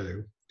pass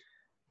through,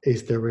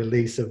 is the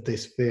release of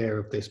this fear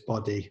of this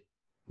body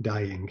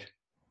dying.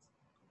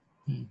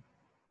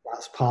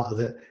 That's part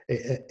of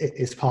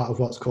it's part of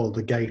what's called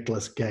the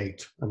gateless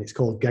gate, and it's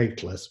called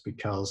gateless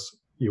because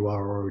you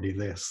are already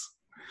this.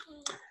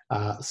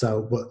 But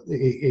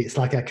it's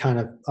like a kind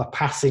of a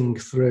passing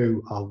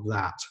through of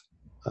that.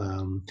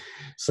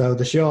 So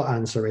the short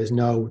answer is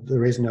no,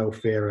 there is no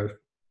fear of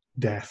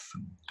death,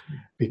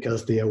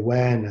 because the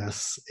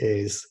awareness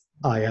is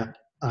I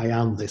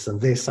am this, and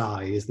this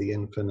I is the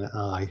infinite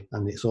I,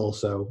 and it's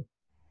also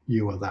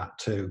you are that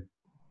too.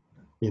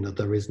 You know,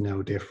 there is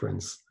no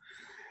difference.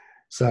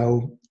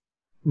 So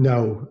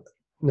no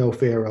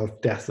fear of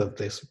death of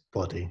this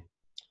body.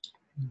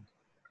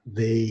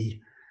 The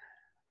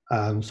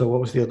So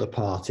what was the other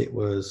part? It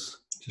was,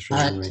 just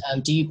remind me.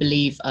 Do you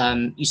believe,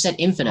 you said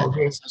infinite,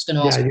 Okay. so I was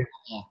going to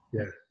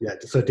Yeah, ask. yeah.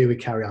 So do we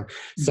carry on?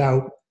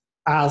 So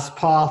as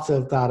part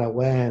of that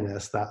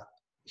awareness, that,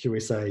 should we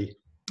say,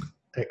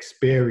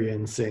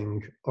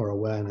 experiencing or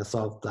awareness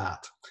of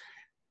that,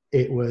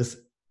 it was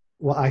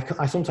what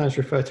I sometimes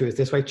refer to as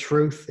this way: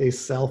 truth is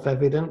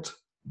self-evident.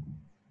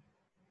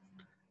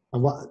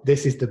 And what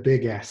this is the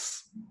big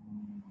S,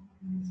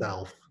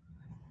 self.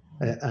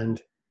 And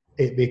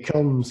it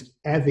becomes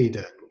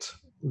evident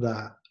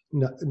that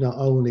not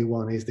only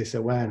one is this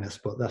awareness,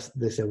 but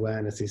this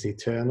awareness is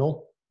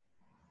eternal.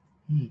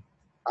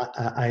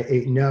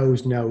 It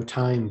knows no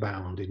time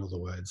bound. In other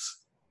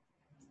words,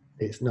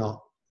 it's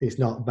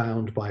not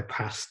bound by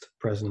past,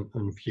 present,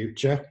 and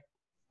future.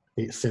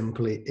 It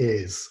simply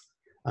is,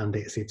 and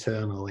it's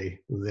eternally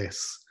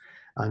this.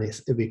 And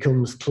it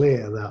becomes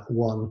clear that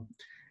one,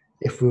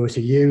 if we were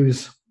to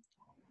use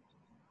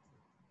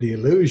the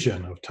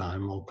illusion of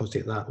time, or put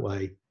it that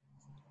way,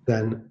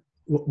 then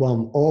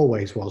one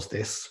always was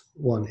this,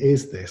 one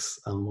is this,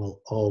 and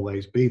will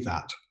always be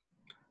that.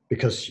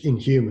 Because in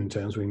human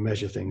terms, we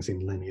measure things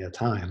in linear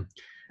time.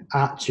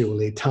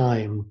 Actually,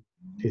 time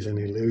is an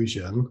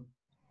illusion,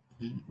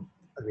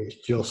 and it's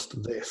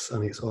just this,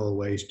 and it's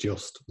always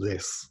just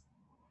this.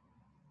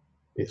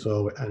 It's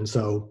always, and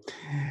so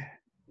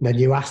then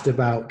you asked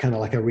about kind of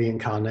like a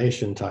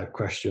reincarnation type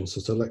question.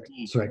 So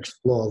to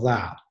explore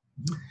that,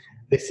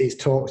 this is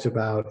talked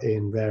about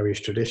in various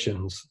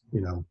traditions,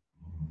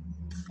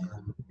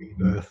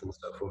 rebirth and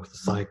so forth, the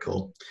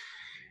cycle.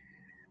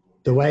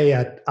 The way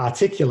I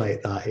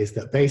articulate that is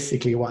that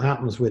basically what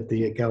happens with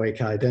the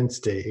egoic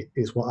identity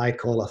is what I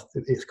call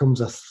it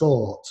becomes a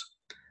thought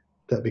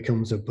that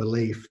becomes a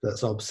belief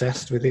that's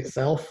obsessed with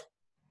itself.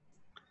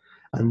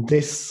 And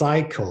this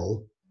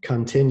cycle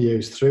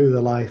continues through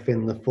the life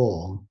in the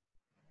form.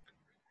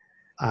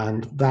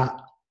 And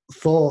that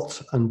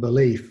thought and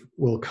belief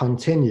will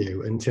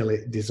continue until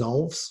it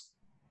dissolves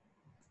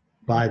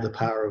by the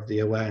power of the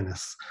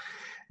awareness.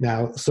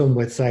 Now, some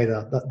would say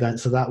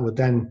that would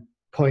then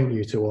point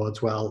you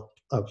towards, well,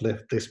 I've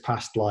lived this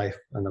past life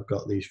and I've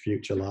got these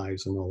future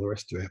lives and all the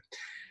rest of it.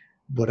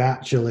 But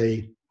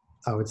actually,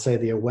 I would say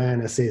the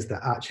awareness is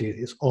that actually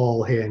it's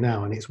all here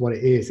now, and it's what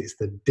it is. It's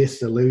the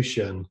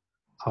dissolution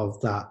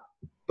of that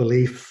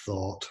belief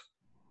thought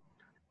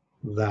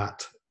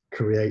that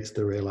creates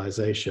the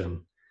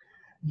realization.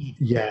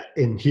 Yeah,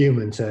 in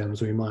human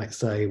terms, we might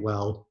say,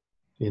 well,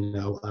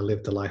 I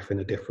lived a life in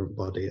a different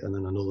body, and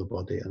then another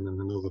body, and then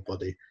another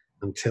body,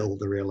 until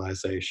the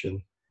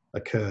realization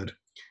occurred.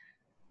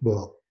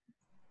 But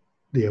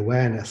the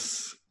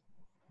awareness,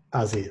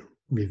 as it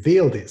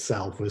revealed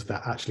itself, was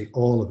that actually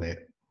all of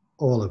it,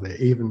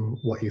 even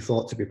what you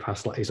thought to be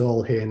past life, is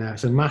all here now.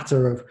 It's a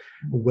matter of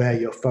where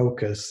your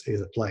focus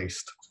is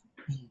placed.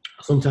 I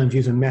sometimes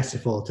use a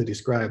metaphor to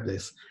describe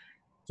this.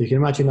 So you can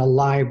imagine a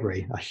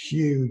library, a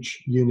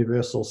huge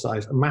universal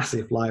size, a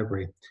massive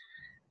library,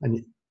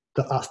 and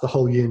that's the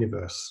whole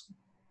universe.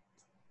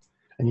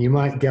 And you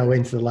might go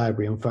into the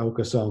library and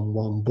focus on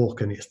one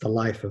book, and it's the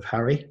life of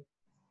Harry.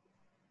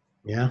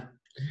 Yeah.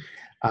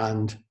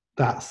 And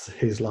that's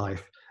his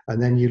life.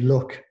 And then you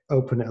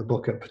open a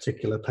book at a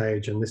particular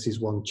page, and this is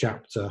one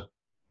chapter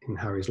in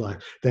Harry's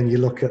life. Then you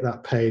look at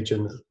that page,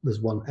 and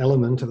there's one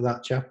element of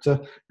that chapter.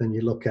 Then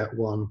you look at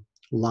one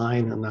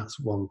line, and that's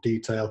one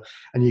detail.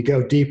 And you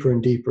go deeper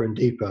and deeper and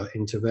deeper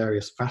into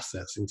various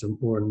facets, into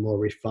more and more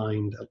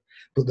refined.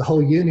 But the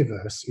whole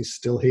universe is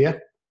still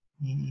here.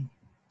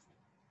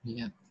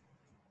 Yeah.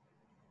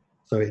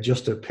 So it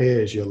just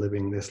appears you're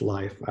living this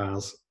life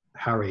as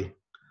Harry,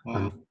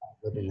 and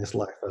living this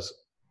life as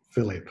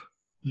Philip.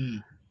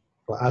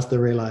 But as the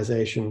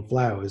realization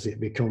flowers, it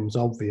becomes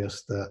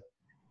obvious that,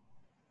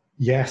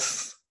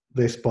 yes,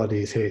 this body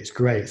is here. It's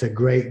great. It's a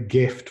great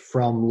gift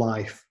from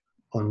life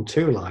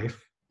unto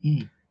life.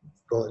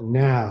 But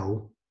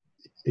now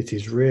it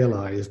is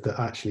realized that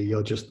actually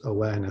you're just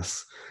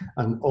awareness.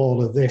 And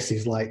all of this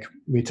is like,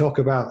 we talk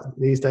about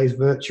these days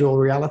virtual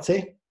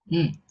reality.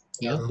 Yeah.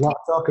 There's a lot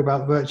of talk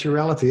about virtual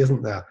reality,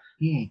 isn't there?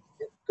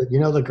 But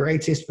the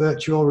greatest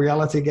virtual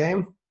reality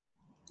game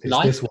is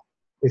Life? this one.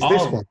 It's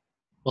this one.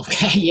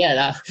 Okay,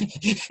 yeah.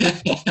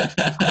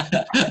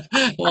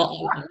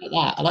 Well, I like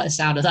that. I like the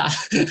sound of that.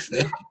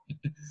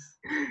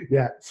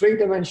 Yeah,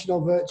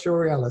 3-dimensional virtual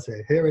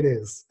reality. Here it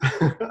is.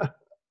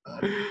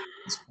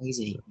 It's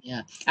crazy.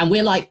 Yeah. And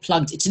we're like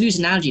plugged, to use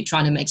an analogy,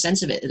 trying to make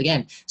sense of it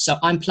again. So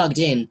I'm plugged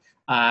in,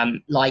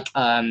 I've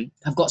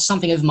got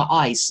something over my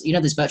eyes.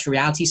 There's virtual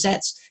reality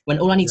sets when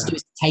all I need to do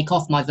is take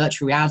off my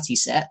virtual reality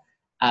set,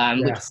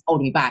 which is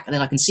holding me back, and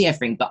then I can see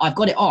everything. But I've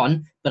got it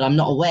on, but I'm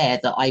not aware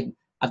that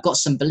I've got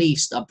some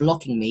beliefs that are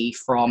blocking me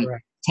from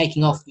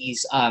taking off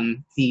these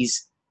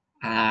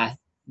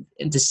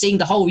into seeing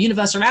the whole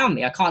universe around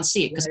me. I can't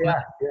see it because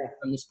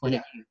from this point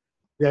of view.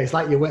 Yeah, it's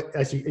like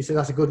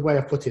that's a good way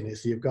of putting it.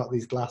 So you've got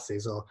these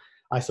glasses, or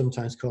I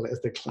sometimes call it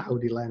as the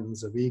cloudy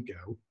lens of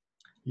ego.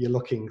 You're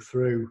looking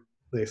through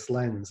this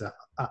lens,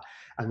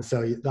 and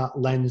so that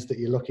lens that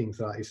you're looking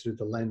through is through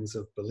the lens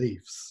of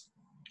beliefs.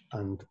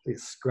 and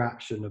it's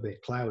scratched and a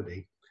bit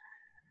cloudy.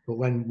 But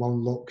when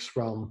one looks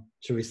from,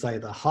 shall we say,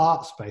 the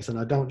heart space, and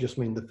I don't just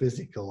mean the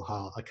physical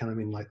heart, I kind of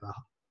mean like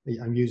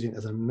I'm using it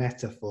as a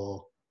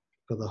metaphor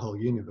for the whole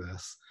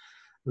universe,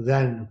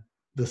 then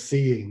the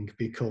seeing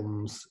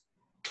becomes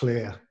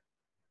clear.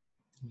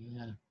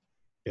 Yeah.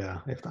 Yeah,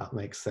 if that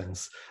makes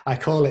sense. I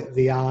call it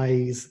the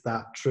eyes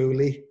that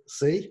truly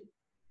see.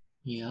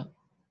 Yeah.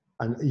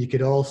 And you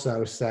could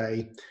also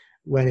say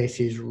when it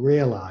is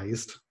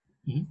realized,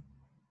 Mm-hmm.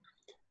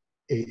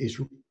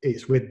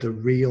 it's with the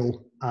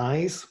real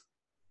eyes.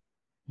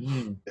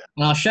 Mm.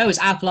 And our show is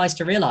Alkalized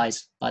to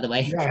Realize, by the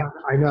way. Yeah,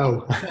 I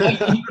know.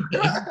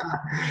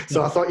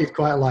 So I thought you'd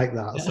quite like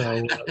that.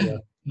 So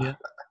Yeah.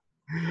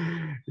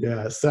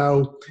 yeah.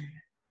 So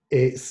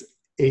it's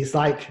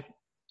like,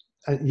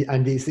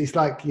 and it's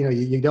like, you know,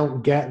 you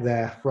don't get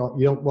there from,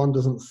 one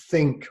doesn't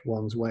think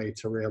one's way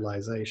to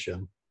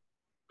realization.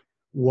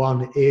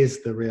 One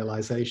is the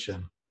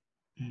realization.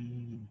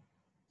 Mm.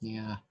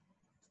 Yeah.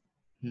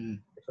 Mm.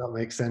 If that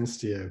makes sense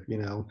to you, you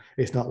know,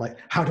 it's not like,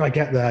 how do I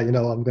get there? You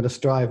know, I'm going to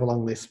strive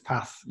along this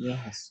path.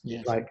 Yes.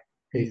 Yes. It's like,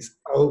 it's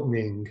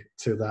opening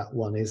to that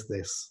one is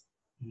this.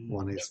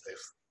 One is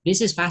this.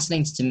 This is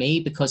fascinating to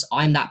me because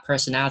I'm that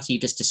personality you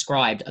just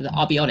described.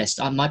 I'll be honest,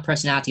 my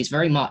personality is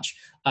very much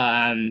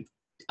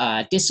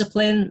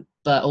discipline,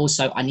 but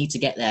also I need to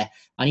get there.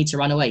 I need to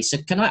run away. So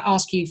can I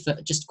ask you for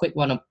just a quick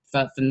one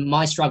for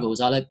my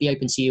struggles? I'll be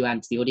open to you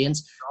and to the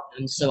audience.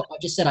 So I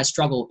just said I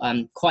struggle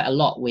quite a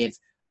lot with,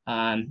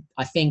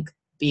 I think,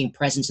 being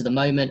present to the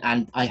moment.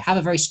 And I have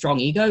a very strong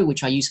ego,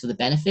 which I use for the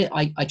benefit.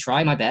 I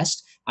try my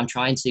best. I'm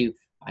trying to,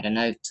 I don't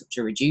know,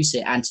 to reduce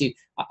it. And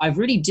I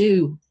really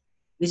do,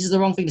 this is the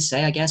wrong thing to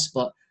say, I guess,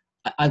 but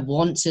I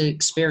want to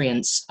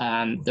experience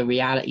the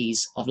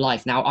realities of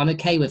life. Now, I'm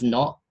okay with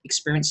not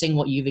experiencing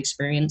what you've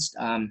experienced.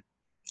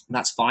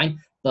 That's fine.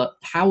 But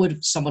how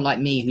would someone like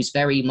me, who's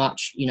very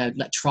much, you know,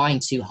 like trying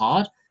too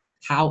hard,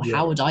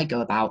 how would I go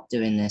about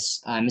doing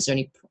this? Is there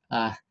any...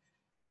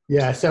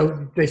 Yeah,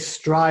 so this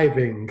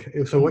striving,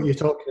 so what you're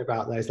talking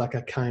about there is like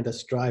a kind of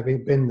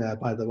striving, been there,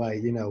 by the way,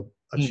 you know,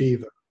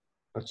 achiever,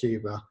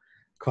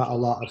 quite a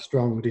lot of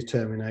strong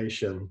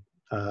determination,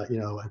 you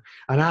know,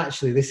 and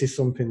actually this is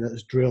something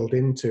that's drilled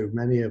into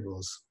many of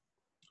us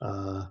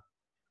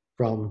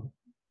from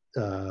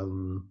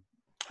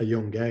a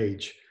young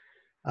age.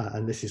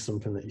 And this is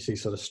something that you see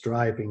sort of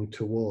striving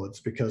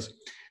towards, because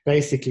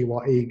basically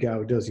what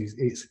ego does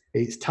is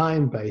it's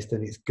time-based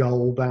and it's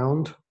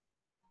goal-bound.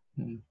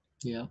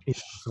 Yeah. You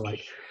know, so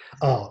like,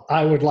 oh,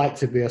 I would like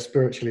to be a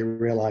spiritually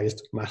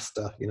realized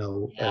master, you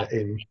know,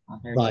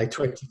 by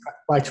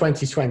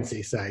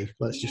 2020, say,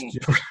 let's just.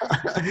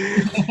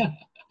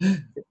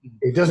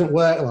 It doesn't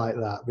work like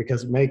that,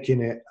 because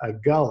making it a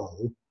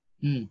goal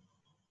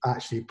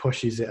actually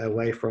pushes it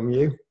away from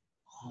you.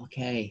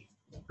 Okay.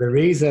 The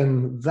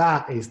reason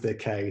that is the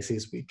case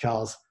is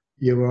because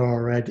you're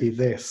already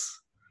this,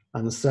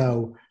 and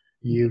so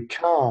you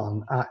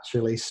can't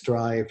actually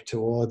strive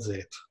towards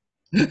it.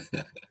 It's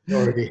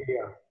already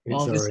here.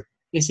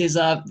 This is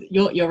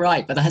you're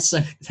right, but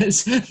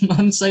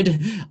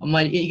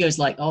my ego's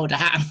like, oh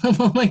damn,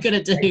 what am I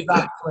gonna do?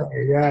 Exactly.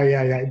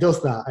 Yeah. It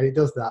does that,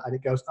 and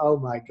it goes, oh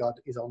my God,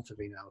 he's onto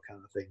me now,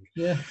 kind of thing.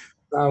 Yeah.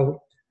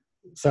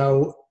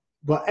 So,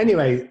 but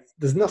anyway,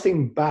 there's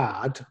nothing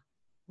bad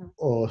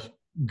or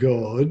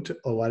good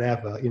or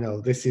whatever. You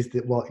know, this is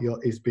what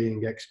is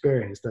being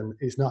experienced, and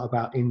it's not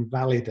about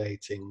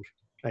invalidating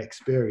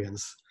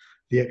experience.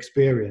 The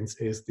experience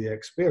is the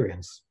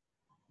experience.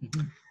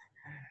 Mm-hmm.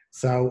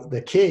 So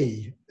the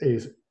key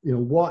is, you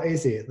know, what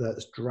is it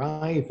that's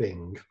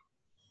driving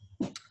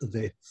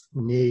this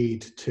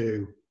need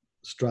to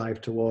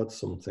strive towards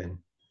something,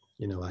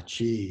 you know,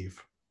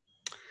 achieve?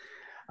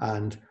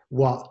 And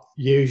what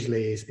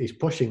usually is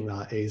pushing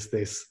that is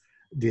this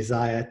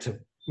desire to,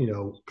 you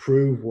know,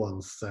 prove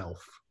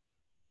oneself.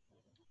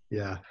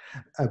 Yeah,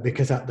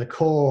 because at the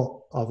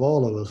core of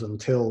all of us,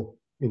 until,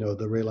 you know,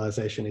 the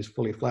realization is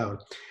fully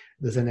flowered,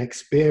 there's an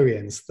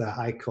experience that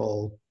I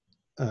call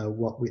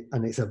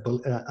and it's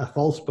a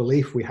false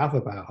belief we have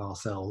about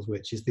ourselves,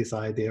 which is this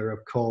idea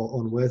of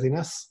core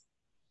unworthiness.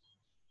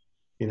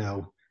 You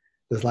know,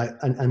 there's like,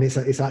 and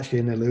it's actually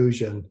an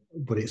illusion,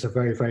 but it's a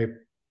very, very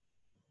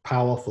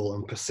powerful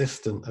and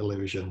persistent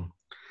illusion.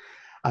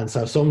 And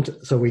so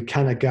we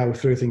kind of go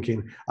through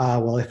thinking,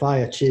 well, if I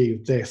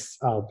achieve this,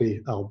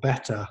 I'll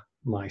better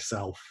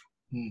myself.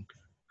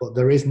 But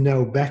there is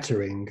no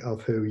bettering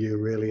of who you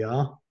really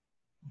are.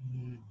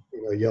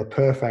 You know, you're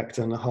perfect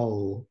and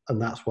whole,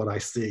 and that's what I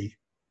see.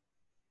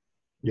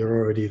 You're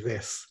already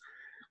this.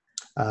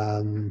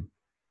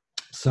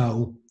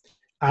 So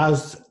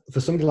as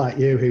for somebody like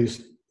you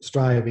who's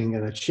striving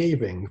and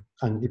achieving,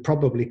 and you're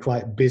probably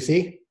quite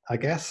busy, I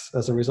guess,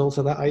 as a result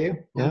of that, are you?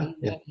 Yeah,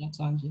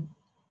 times, yeah.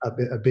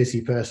 A busy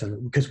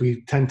person, because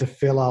we tend to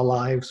fill our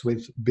lives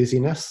with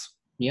busyness.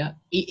 Yeah,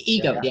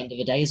 ego at the end of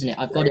the day, isn't it?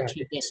 I've got to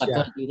keep this. I've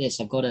got to do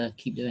this. I've got to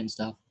keep doing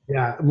stuff.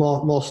 Yeah,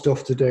 more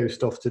stuff to do.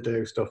 So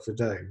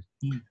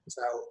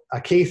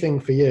a key thing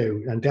for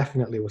you, and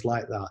definitely was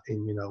like that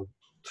in, you know,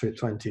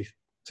 20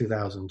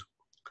 2000,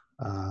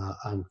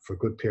 and for a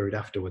good period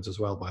afterwards as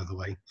well, by the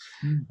way.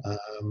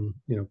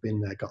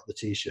 Been there, got the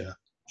t-shirt.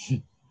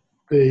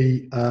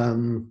 The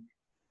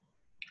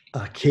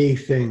a key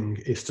thing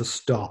is to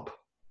stop.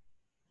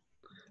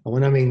 And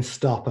when I mean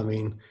stop, I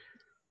mean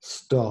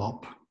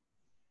stop,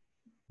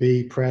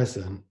 be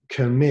present,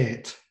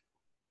 commit,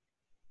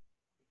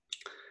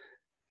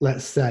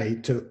 let's say,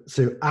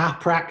 to our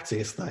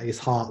practice that is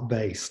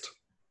heart-based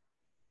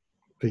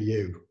for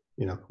you.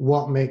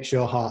 What makes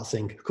your heart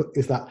sing?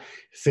 Is that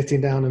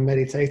sitting down and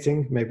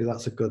meditating? Maybe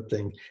that's a good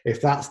thing.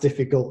 If that's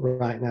difficult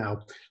right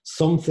now,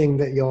 something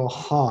that your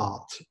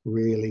heart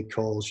really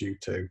calls you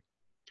to,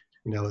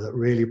 that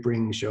really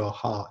brings your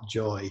heart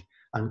joy,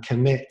 and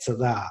commit to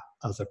that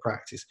as a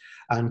practice,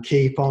 and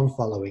keep on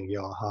following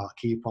your heart,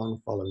 keep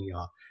on following your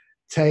heart.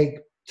 Take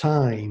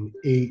time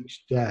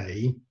each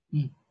day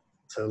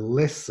to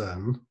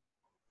listen.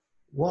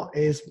 What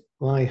is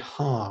my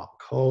heart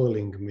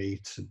calling me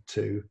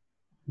to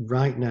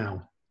right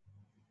now?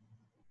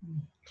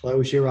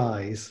 Close your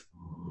eyes,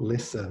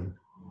 listen.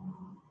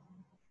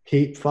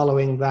 Keep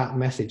following that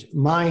message.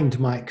 Mind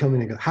might come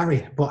in and go,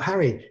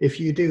 Harry, if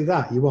you do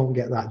that, you won't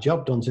get that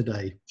job done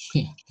today.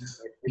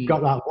 You've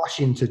got that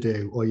washing to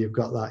do, or you've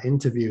got that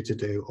interview to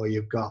do, or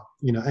you've got,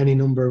 any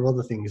number of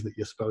other things that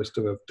you're supposed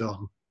to have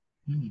done.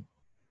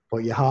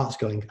 But your heart's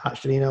going,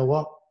 actually, you know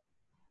what?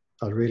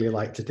 I'd really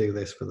like to do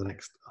this for the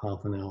next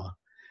half an hour.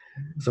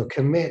 So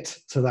commit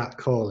to that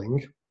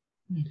calling.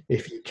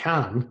 If you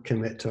can,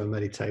 commit to a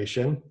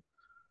meditation,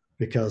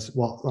 because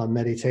what a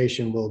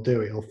meditation will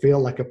do, it'll feel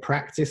like a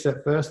practice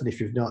at first. And if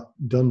you've not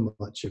done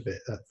much of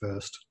it at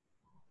first,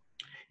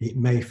 it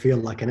may feel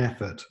like an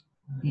effort.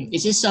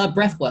 Is this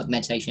breathwork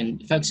meditation,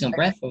 focusing on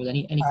breath, or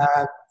any?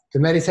 The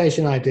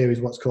meditation I do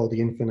is what's called the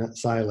infinite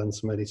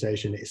silence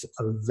meditation. It's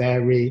a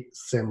very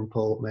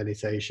simple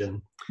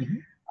meditation.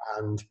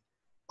 And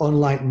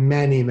unlike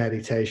many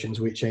meditations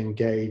which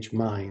engage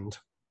mind,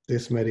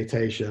 this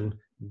meditation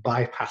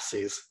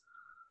bypasses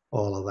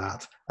all of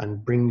that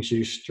and brings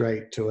you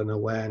straight to an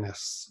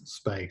awareness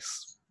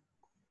space.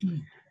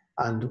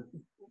 And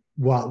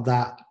what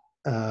that,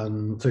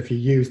 so if you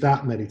use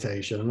that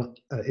meditation,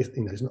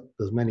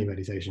 there's many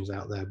meditations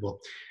out there, but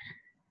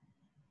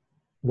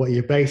what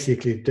you're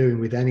basically doing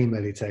with any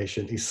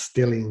meditation is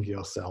stilling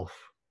yourself.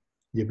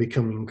 You're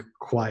becoming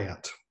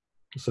quiet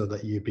so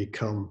that you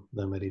become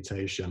the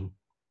meditation.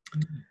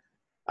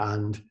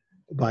 And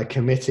by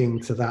committing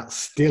to that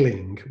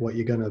stilling, what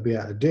you're going to be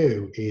able to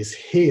do is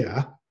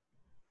hear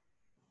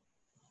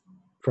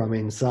from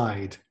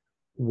inside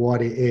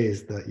what it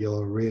is that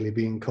you're really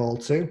being called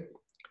to.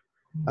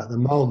 At the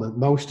moment,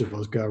 most of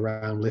us go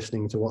around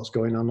listening to what's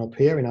going on up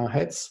here in our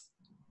heads.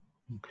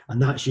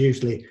 And that's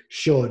usually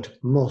should,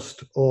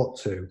 must, ought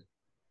to.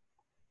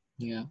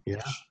 Yeah.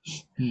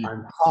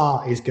 And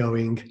heart is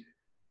going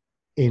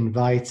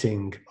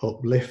inviting,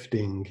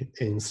 uplifting,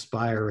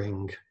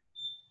 inspiring,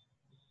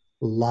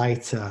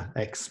 lighter,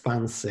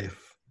 expansive.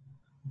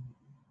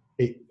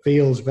 It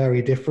feels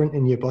very different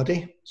in your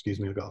body. Excuse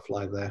me, I've got a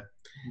fly there.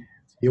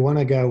 You want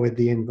to go with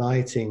the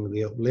inviting,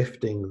 the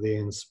uplifting, the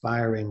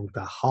inspiring,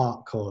 the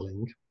heart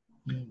calling.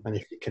 And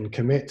if you can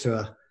commit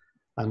to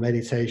a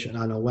meditation,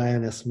 an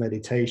awareness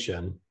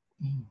meditation,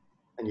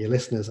 and your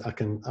listeners,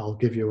 I'll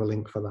give you a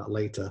link for that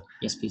later.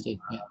 Yes, please do.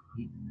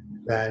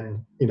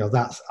 Then,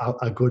 that's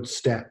a good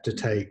step to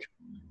take.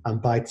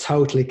 And by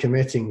totally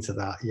committing to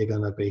that, you're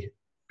going to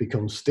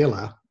become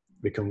stiller,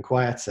 become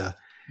quieter,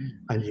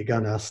 and you're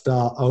going to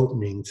start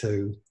opening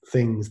to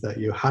things that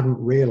you hadn't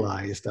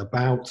realized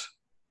about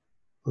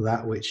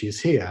that which is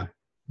here.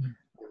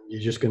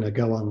 You're just going to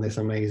go on this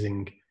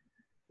amazing,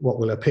 what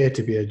will appear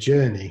to be a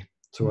journey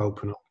to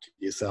open up to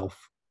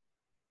yourself.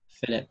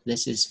 Philip,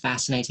 this is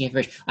fascinating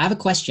information. I have a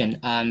question.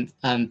 I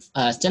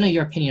don't know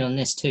your opinion on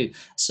this too.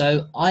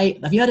 So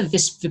have you heard of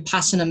this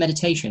Vipassana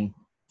meditation?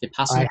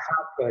 Vipassana? I have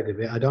heard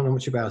of it. I don't know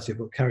much about it,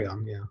 but carry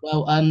on. Yeah.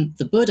 Well,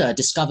 the Buddha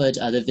discovered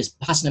this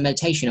Vipassana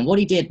meditation, and what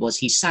he did was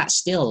he sat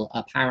still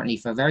apparently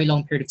for a very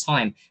long period of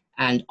time.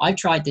 And I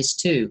tried this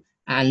too.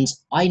 And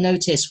I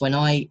noticed when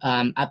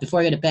before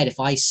I go to bed, if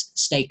I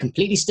stay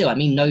completely still, I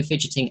mean no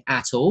fidgeting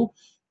at all,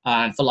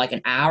 for like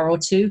an hour or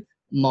two,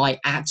 my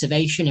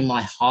activation in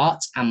my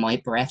heart and my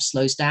breath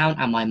slows down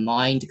and my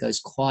mind goes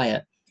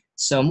quiet.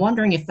 So I'm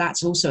wondering if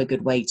that's also a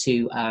good way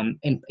to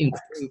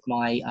improve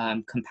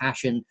my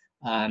compassion,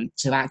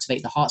 to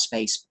activate the heart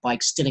space by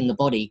stilling the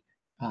body.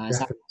 Is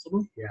that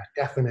possible? Yeah,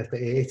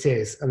 definitely it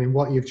is. I mean,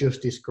 what you've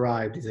just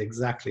described is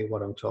exactly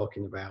what I'm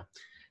talking about.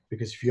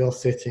 Because if you're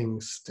sitting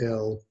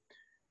still,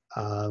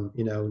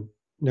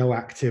 no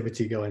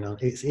activity going on,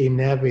 it's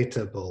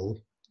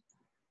inevitable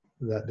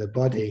that the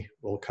body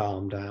will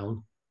calm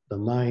down, the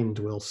mind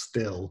will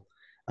still,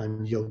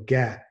 and you'll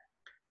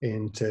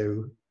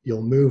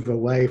move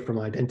away from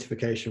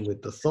identification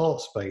with the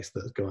thought space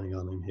that's going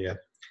on in here,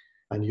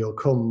 and you'll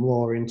come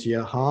more into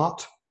your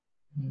heart.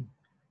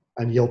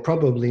 And you'll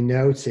probably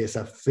notice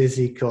a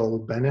physical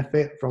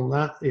benefit from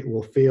that. It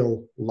will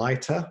feel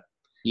lighter.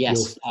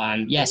 Yes,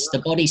 yes, the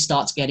body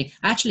starts getting,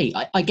 actually,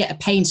 I get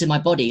pains in my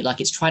body,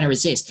 like it's trying to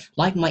resist.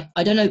 Like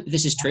I don't know if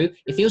this is true.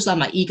 It feels like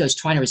my ego is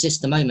trying to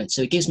resist the moment.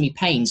 So it gives me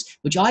pains,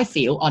 which I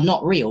feel are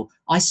not real.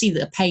 I see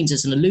the pains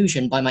as an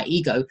illusion by my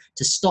ego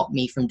to stop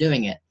me from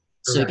doing it.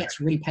 So Correct. it gets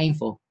really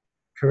painful.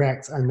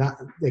 Correct. And that,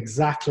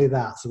 exactly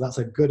that. So that's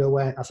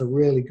that's a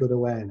really good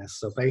awareness.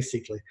 So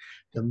basically,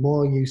 the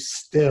more you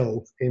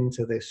still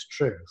into this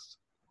truth,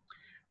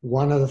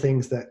 one of the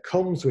things that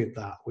comes with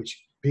that,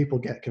 which people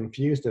get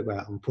confused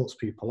about and puts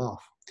people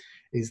off,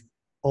 is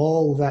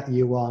all that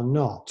you are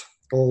not,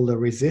 all the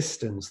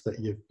resistance that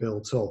you've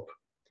built up,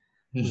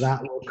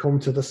 that will come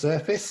to the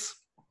surface.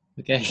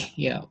 Okay,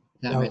 yeah.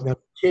 Now, the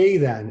key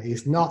then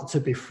is not to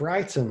be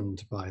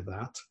frightened by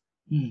that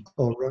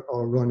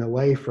or run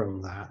away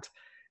from that.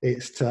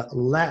 It's to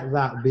let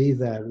that be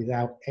there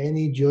without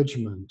any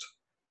judgment.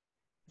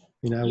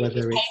 You know,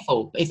 whether it's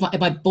painful. If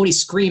my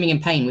body's screaming in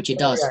pain, which it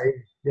does.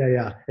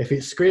 Yeah. If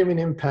it's screaming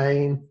in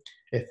pain,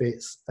 if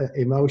it's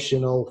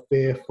emotional,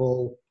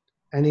 fearful,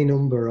 any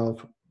number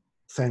of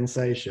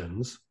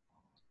sensations,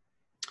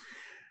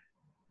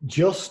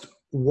 just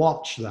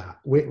watch that,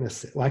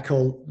 witness it. I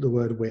call the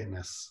word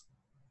witness.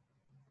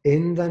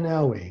 In the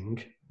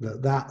knowing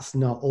that that's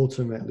not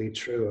ultimately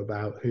true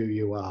about who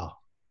you are.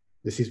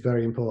 This is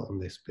very important,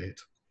 this bit.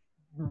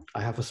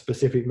 I have a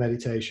specific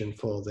meditation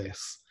for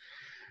this.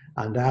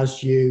 And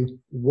as you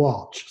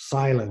watch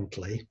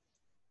silently,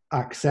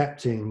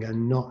 accepting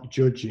and not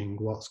judging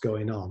what's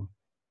going on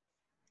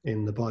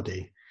in the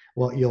body,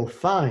 what you'll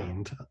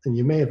find, and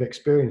you may have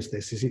experienced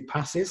this, is it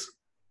passes.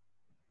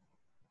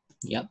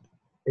 Yep.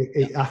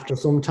 After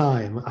some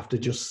time, after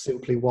just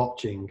simply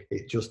watching,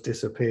 it just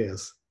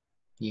disappears.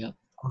 Yep.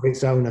 Of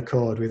its own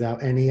accord,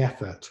 without any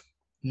effort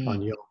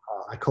on your part.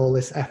 I call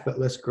this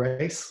effortless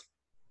grace.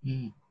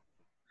 And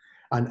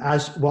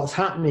as what's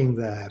happening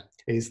there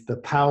is the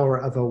power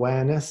of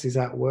awareness is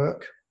at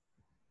work.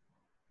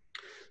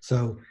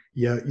 So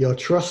you're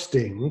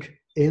trusting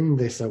in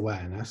this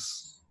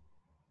awareness.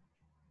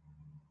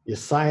 You're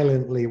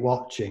silently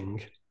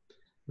watching.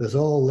 There's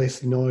all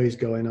this noise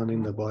going on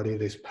in the body,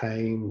 this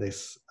pain,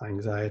 this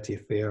anxiety,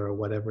 fear, or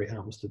whatever it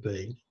happens to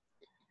be.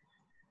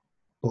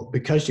 But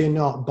because you're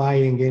not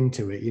buying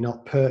into it, you're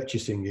not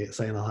purchasing it,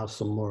 saying, I'll have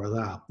some more of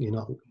that.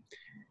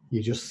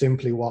 You're just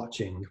simply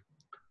watching.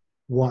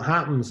 What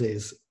happens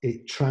is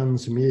it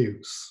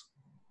transmutes.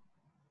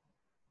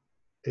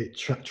 It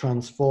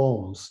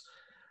transforms.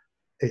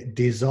 It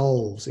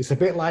dissolves. It's a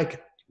bit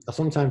like, I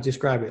sometimes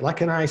describe it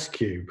like an ice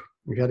cube.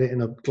 You get it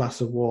in a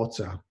glass of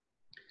water.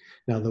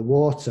 Now the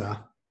water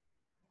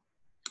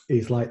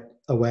is like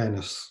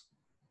awareness.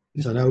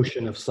 It's an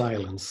ocean of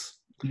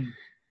silence.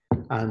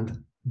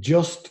 And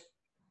just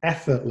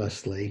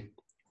effortlessly,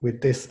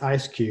 with this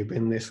ice cube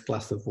in this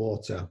glass of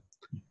water,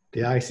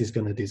 the ice is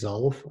going to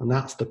dissolve, and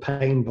that's the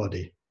pain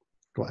body,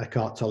 what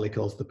Eckhart Tolle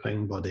calls the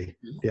pain body,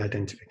 the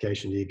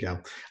identification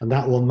ego. And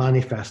that will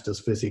manifest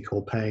as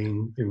physical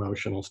pain,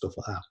 emotional stuff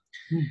like that.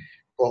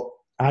 But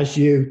as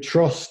you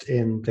trust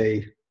in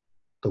the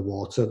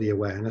water, the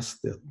awareness,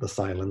 the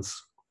silence,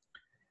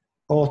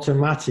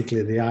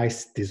 automatically the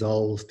ice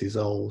dissolves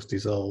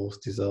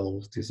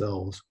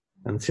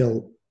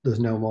until there's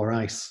no more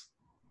ice.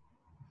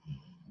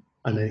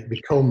 And then it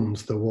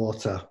becomes the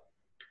water.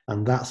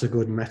 And that's a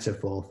good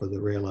metaphor for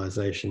the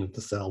realization of the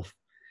self.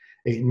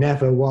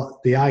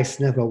 The ice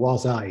never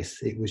was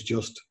ice. It was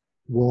just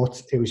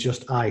water. It was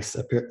just ice.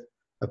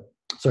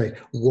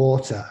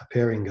 Water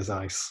appearing as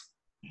ice.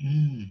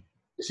 You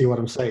see what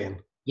I'm saying?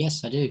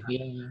 Yes, I do.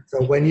 Yeah.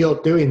 So when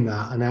you're doing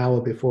that an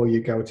hour before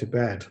you go to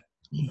bed,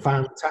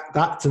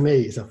 that to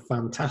me is a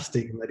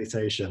fantastic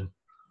meditation.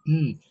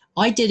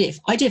 I did it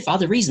for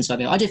other reasons. I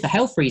mean, I did it for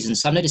health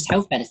reasons. So I noticed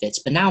health benefits,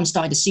 but now I'm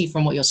starting to see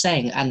from what you're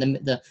saying, and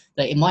that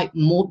it might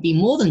be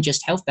more than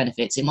just health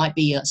benefits. It might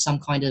be some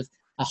kind of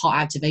a heart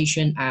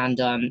activation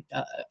and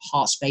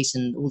heart space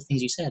and all the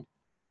things you said.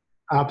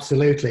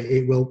 Absolutely,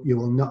 you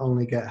will not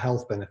only get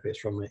health benefits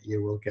from it,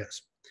 you will get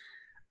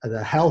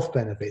the health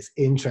benefits.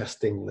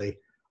 Interestingly,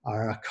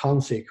 are a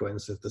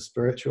consequence of the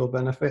spiritual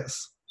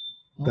benefits.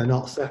 They're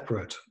not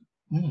separate.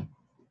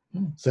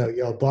 So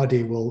your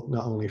body will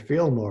not only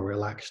feel more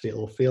relaxed, it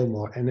will feel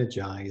more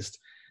energized.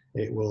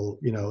 It will,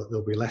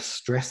 there'll be less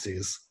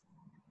stresses,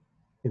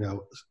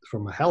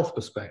 from a health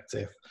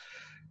perspective.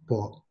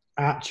 But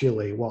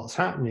actually what's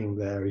happening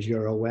there is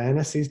your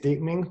awareness is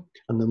deepening.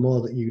 And the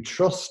more that you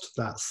trust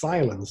that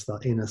silence,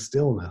 that inner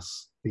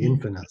stillness, the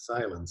infinite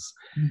silence,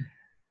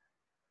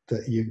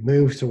 that you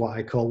move to what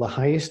I call the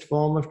highest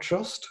form of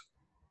trust.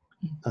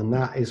 And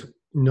that is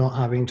not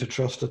having to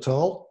trust at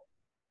all.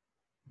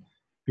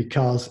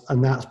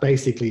 And that's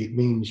basically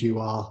means you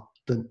are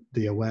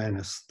the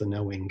awareness, the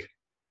knowing.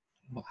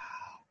 Wow.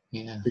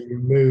 Yeah. So you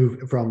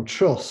move from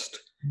trust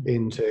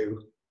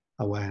into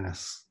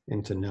awareness,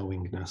 into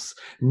knowingness,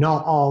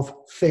 not of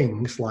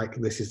things like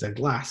this is a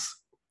glass,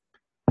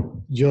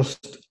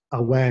 just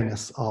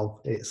awareness of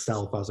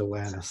itself as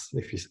awareness.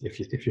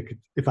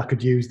 If I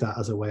could use that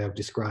as a way of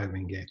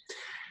describing it.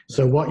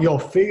 So what you're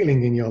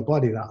feeling in your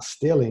body, that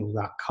stilling,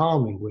 that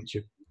calming, which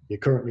you're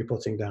currently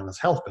putting down as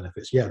health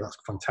benefits, yeah, that's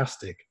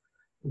fantastic.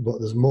 But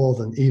there's more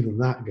than even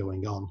that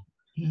going on.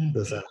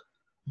 There's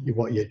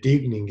what you're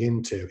deepening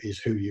into is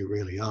who you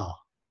really are.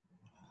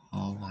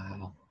 Oh,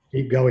 wow.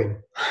 Keep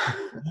going.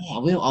 Yeah, I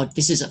will.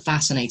 This is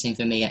fascinating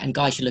for me, and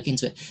guys should look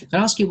into it. Can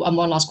I ask you one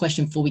last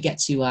question before we get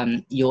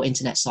to your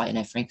internet site and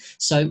everything?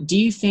 So, do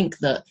you think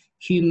that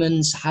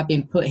humans have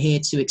been put here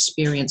to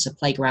experience a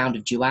playground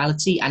of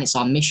duality, and it's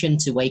our mission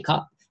to wake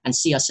up and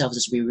see ourselves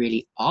as we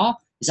really are?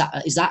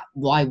 Is that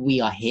why we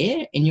are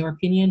here, in your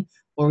opinion,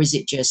 or is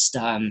it just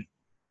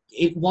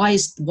why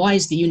is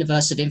the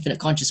universe of infinite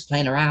consciousness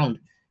playing around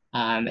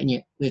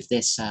with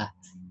this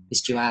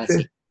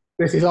duality?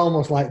 This is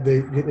almost like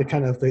the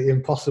kind of the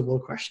impossible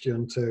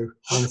question to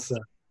answer.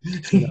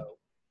 You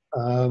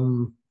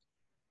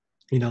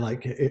know,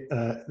 like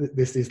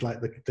this is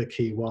like the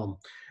key one.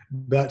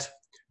 But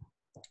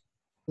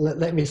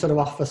let me sort of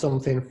offer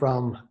something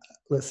from,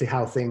 let's see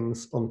how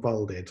things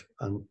unfolded,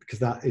 and because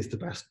that is the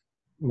best,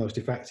 most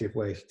effective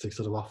way to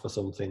sort of offer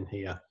something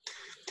here.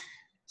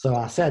 So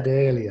I said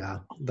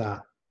earlier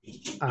that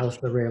as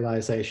the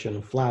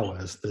realization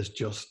flowers, there's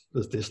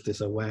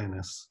this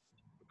awareness.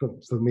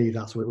 For me,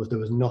 that's what it was. There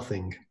was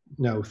nothing,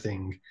 no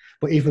thing.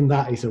 But even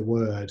that is a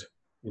word,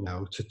 you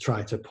know, to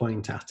try to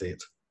point at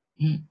it.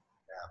 Yeah.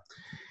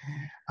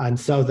 And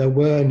so there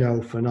were no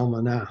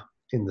phenomena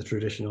in the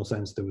traditional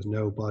sense. There was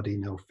no body,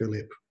 no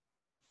Phillip,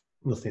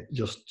 nothing,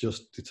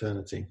 just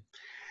eternity.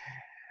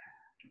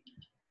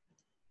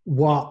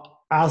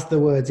 As the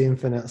words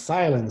infinite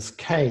silence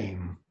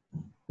came,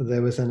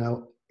 there was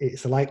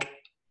it's like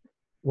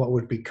what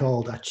would be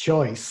called a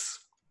choice.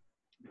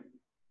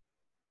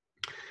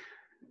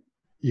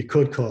 You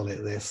could call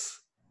it this,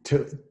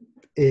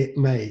 it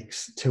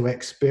makes to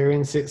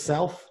experience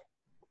itself.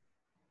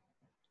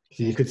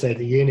 So you could say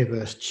the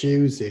universe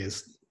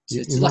chooses. So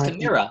it's like a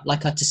mirror,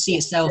 like to see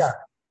itself.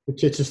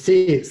 Yeah, to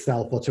see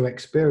itself or to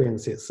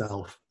experience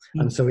itself.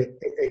 And so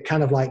it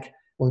kind of like,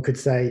 one could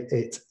say,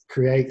 it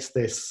creates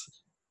this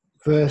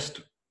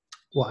first,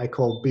 what I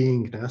call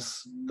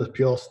beingness, the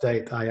pure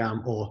state I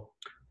am, or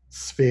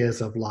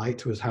spheres of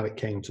light was how it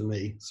came to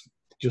me. It's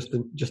just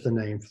a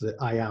name for the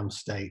I am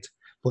state,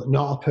 but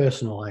not a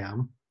personal I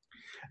am.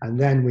 And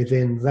then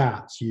within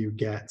that, you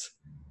get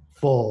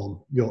form,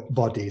 your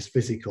bodies,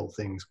 physical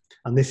things.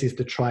 And this is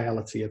the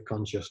triality of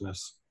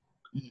consciousness.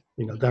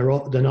 You know,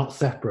 they're not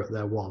separate,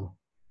 they're one.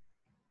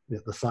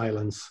 The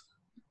silence,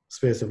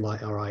 spheres of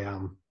light are I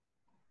am,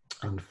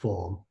 and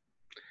form.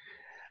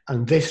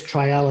 And this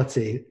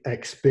triality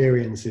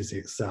experiences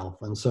itself.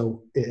 And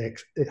so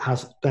it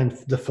has then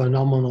the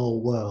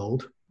phenomenal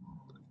world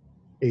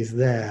is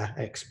there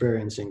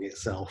experiencing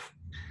itself.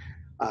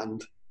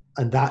 And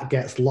that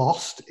gets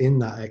lost in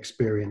that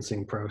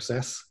experiencing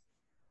process.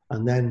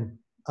 And then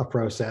a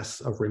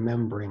process of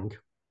remembering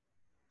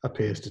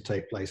appears to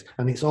take place.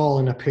 And it's all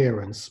an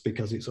appearance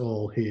because it's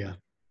all here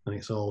and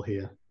it's all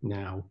here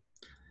now.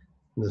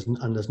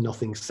 And there's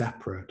nothing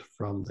separate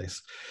from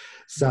this.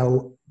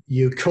 So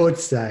you could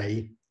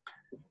say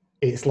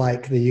it's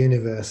like the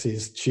universe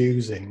is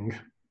choosing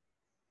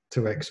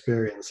to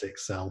experience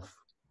itself,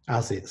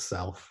 as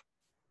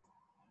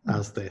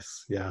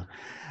this, yeah.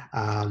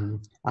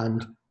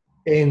 And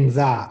in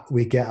that,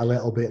 we get a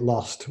little bit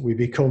lost. We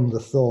become the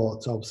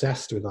thought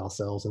obsessed with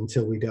ourselves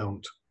until we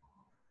don't.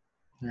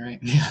 Right.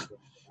 Yeah.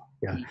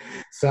 Yeah.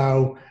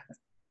 So,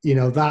 you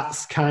know,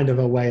 that's kind of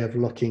a way of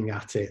looking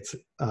at it.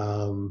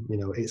 You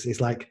know,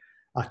 it's like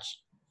a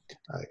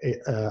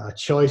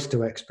choice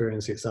to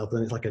experience itself,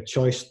 then it's like a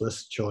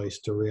choiceless choice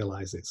to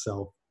realize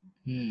itself.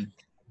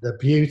 The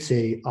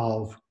beauty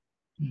of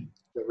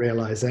the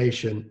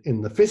realization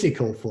in the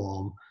physical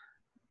form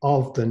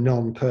of the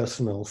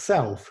non-personal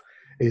self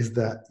is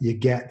that you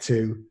get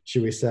to,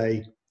 should we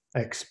say,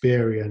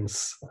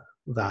 experience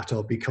that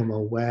or become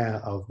aware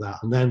of that,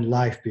 and then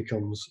life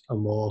becomes a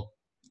more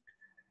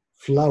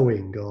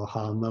flowing or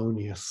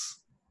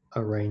harmonious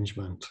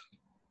arrangement.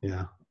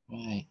 Yeah.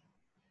 Right.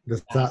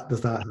 Does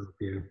that help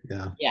you?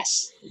 Yeah.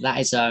 Yes, that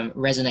is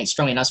resonates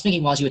strongly. And I was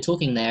thinking while you were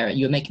talking there,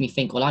 you were making me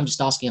think, well, I'm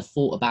just asking a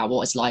thought about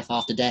what is life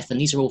after death. And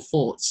these are all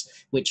thoughts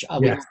which are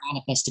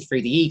manifested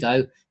through the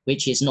ego,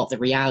 which is not the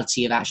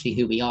reality of actually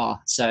who we are.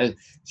 So,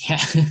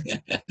 yeah.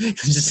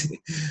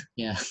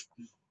 Yeah.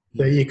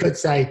 So you could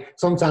say,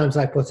 sometimes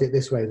I put it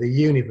this way, the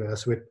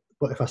universe,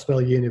 but if I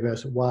spell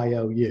universe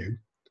Y-O-U,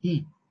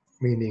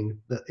 meaning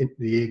the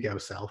ego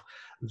self,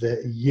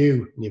 the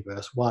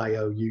universe,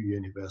 Y-O-U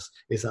universe,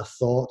 is a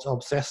thought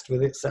obsessed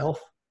with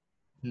itself.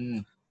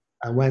 And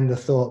when the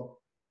thought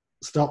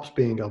stops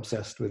being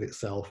obsessed with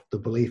itself, the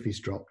belief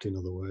is dropped, in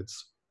other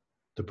words.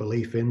 The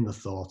belief in the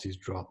thought is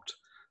dropped.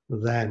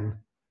 Then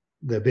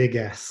the big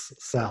S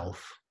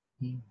self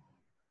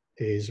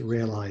is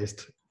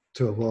realized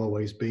to have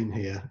always been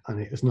here, and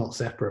it is not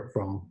separate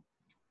from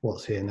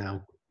what's here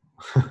now.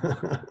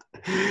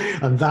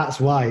 And that's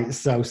why it's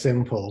so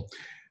simple,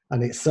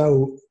 and it's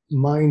so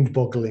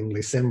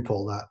mind-bogglingly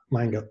simple that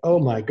mind goes, oh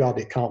my god,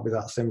 it can't be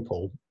that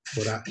simple,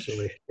 but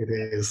actually it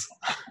is.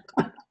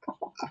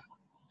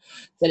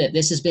 Philip,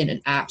 this has been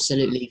an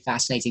absolutely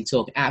fascinating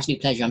talk, an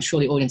absolute pleasure. I'm sure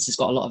the audience has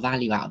got a lot of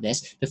value out of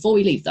this. Before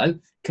we leave, though,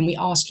 can we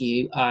ask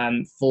you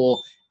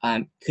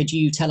could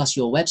you tell us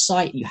your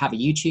website? You have a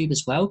YouTube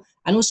as well,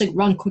 and also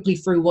run quickly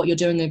through what you're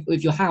doing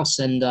with your house,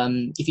 and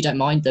if you don't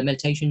mind, the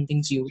meditation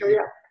things you. Sure,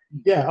 yeah.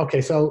 Yeah.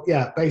 Okay. So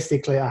yeah,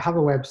 basically, I have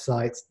a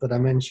website that I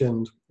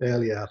mentioned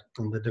earlier,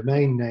 and the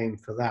domain name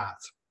for that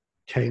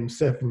came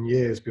 7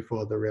 years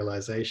before the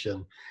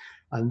realization.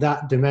 And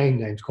that domain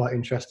name is quite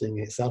interesting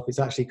in itself. It's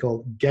actually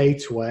called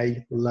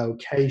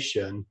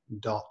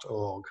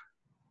gatewaylocation.org.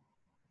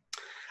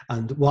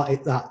 And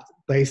that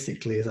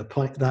basically is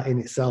that in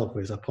itself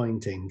is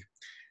appointing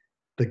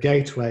the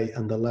gateway,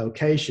 and the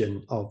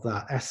location of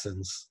that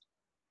essence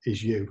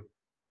is you,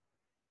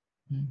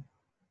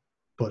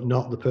 but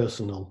not the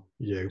personal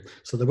you.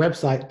 So the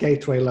website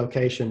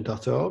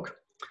gatewaylocation.org.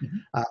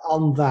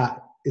 On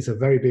that is a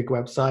very big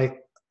website,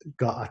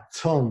 got a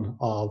ton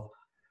of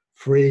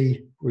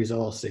free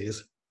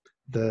resources.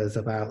 There's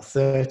about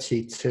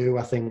 32,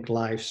 I think,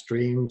 live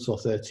streams, or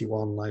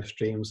 31 live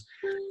streams.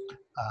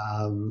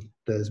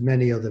 There's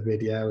many other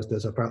videos.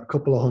 There's about a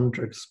couple of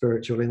hundred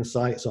spiritual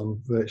insights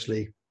on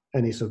virtually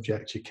any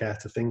subject you care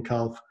to think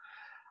of.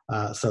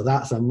 So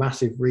that's a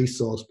massive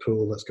resource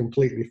pool that's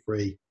completely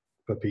free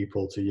for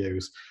people to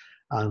use.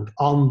 And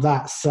on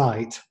that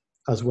site,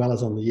 as well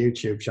as on the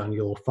YouTube channel,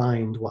 you'll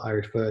find what I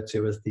refer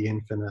to as the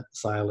infinite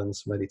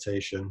silence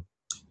meditation.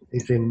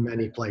 It's in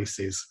many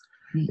places.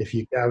 If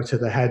you go to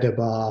the header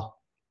bar,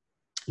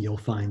 you'll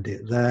find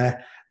it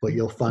there, but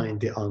you'll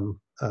find it on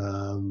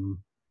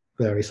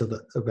various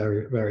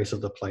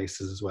other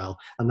places as well.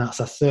 And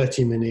that's a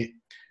 30-minute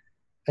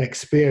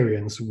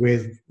experience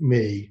with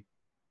me,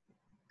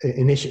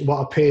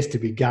 what appears to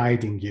be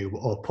guiding you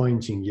or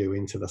pointing you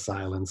into the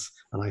silence,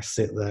 and I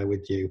sit there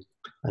with you,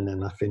 and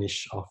then I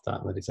finish off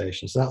that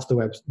meditation. So that's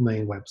the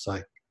main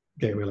website,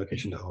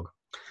 gatewaylocation.org.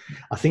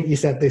 I think you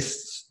said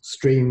this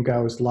stream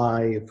goes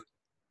live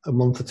a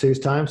month or two's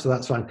time, so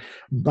that's fine.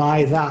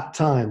 By that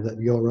time that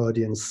your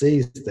audience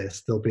sees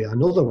this, there'll be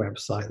another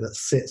website that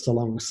sits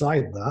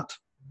alongside that.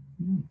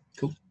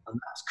 Cool. And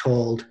that's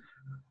called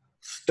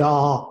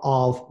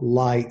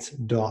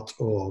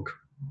staroflight.org.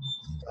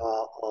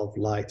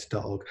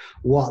 Staroflight.org.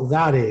 What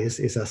that is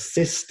a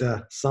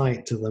sister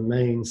site to the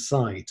main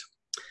site.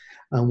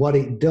 And what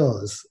it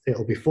does,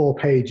 it'll be 4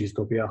 pages.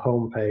 There'll be a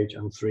home page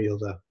and 3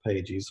 other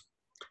pages.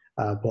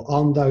 But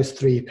on those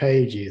 3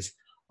 pages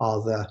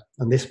are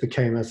and this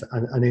became as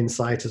an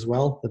insight as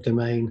well, the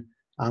domain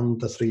and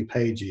the 3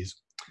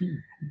 pages.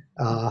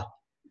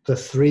 The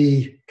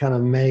 3 kind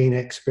of main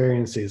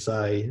experiences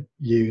I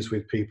use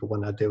with people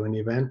when I do an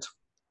event.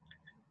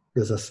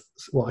 There's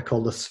what I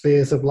call the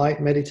spheres of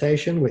light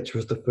meditation, which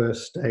was the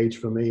first stage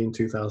for me in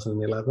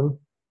 2011.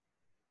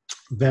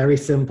 Very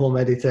simple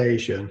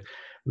meditation,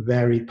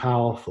 very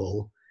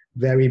powerful,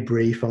 very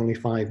brief, only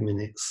 5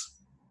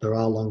 minutes. There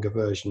are longer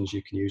versions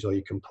you can use, or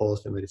you can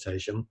pause the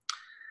meditation.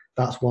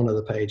 That's one of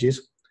the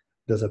pages.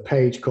 There's a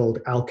page called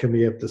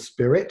Alchemy of the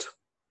Spirit.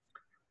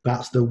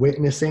 That's the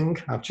witnessing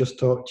I've just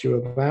talked to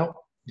you about,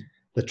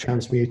 the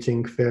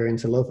transmuting fear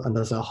into love. And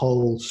there's a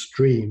whole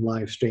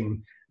live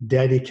stream,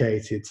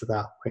 dedicated to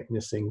that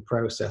witnessing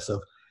process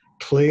of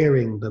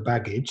clearing the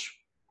baggage.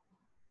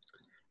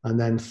 And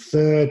then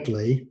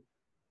thirdly,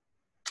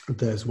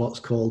 there's what's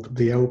called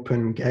the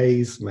open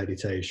gaze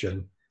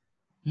meditation,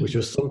 which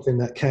was something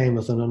that came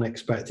as an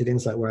unexpected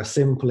insight, where I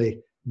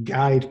simply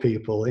guide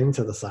people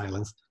into the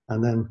silence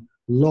and then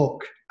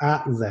look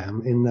at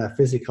them in their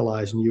physical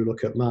eyes, and you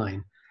look at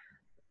mine.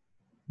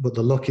 But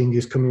the looking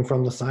is coming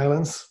from the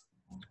silence.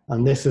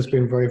 And this has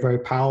been very, very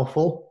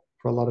powerful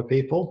for a lot of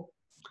people.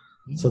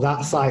 So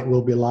that site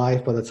will be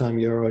live by the time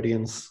your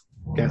audience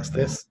gets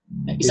this.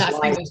 Is that a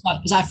free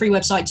website? Is that a free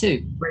website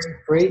too?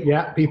 Free,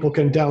 yeah. People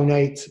can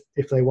donate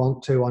if they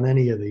want to on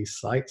any of these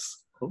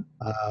sites. Cool.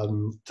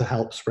 To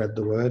help spread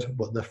the word,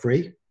 but they're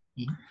free.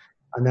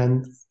 And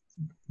then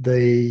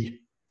the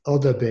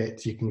other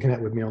bit, you can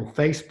connect with me on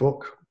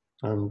Facebook,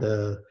 and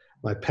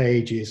my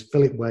page is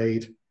Phillip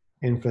Wade,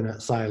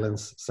 Infinite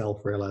Silence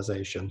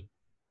Self-Realization.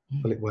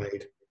 Phillip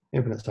Wade,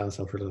 Infinite Silence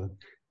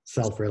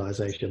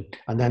Self-Realization.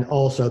 And then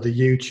also the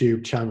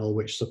YouTube channel,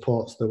 which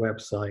supports the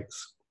websites.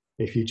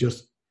 If you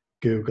just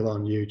Google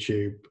on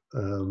YouTube,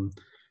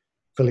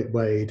 Phillip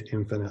Wade,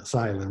 Infinite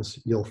Silence,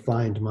 you'll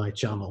find my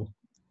channel.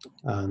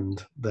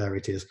 And there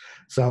it is.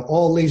 So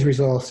all these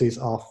resources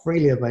are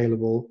freely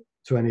available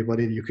to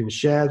anybody. You can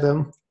share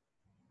them,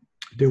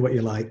 do what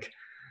you like,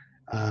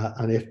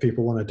 and if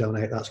people want to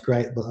donate, that's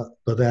great,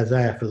 but they're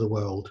there for the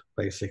world,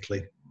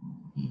 basically.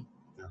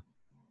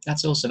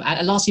 That's awesome.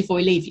 And lastly, before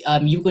we leave,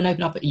 you were going to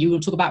open up, you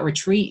will talk about a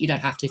retreat. You don't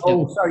have to.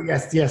 Oh, sorry,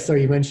 yes. So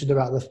you mentioned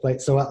about this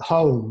place. So at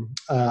home,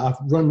 I've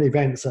run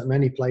events at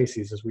many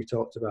places, as we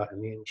talked about in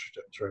the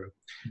intro,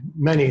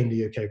 many in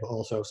the UK, but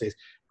also overseas.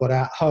 But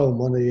at home,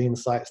 one of the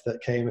insights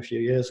that came a few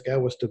years ago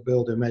was to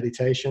build a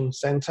meditation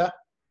center.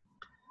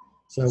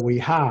 So we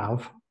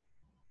have,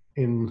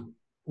 in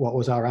what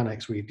was our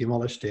annex, we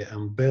demolished it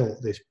and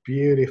built this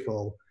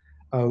beautiful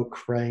oak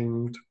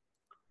framed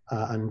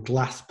and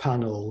glass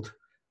paneled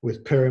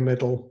with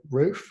pyramidal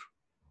roof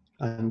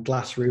and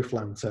glass roof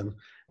lantern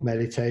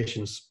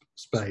meditation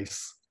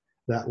space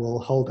that will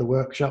hold a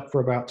workshop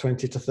for about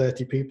 20 to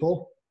 30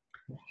 people.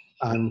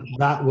 And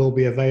that will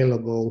be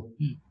available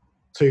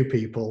to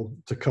people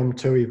to come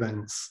to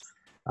events,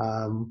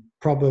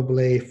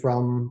 probably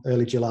from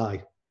early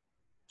July.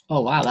 Oh,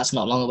 wow, that's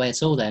not long away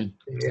at all then.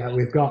 Yeah,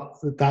 we've got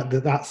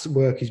that's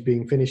work is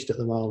being finished at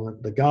the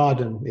moment. The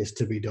garden is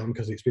to be done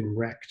because it's been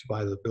wrecked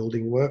by the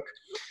building work,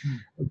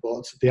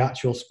 but the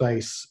actual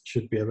space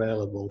should be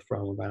available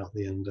from about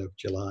the end of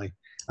July.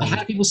 And how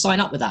do people sign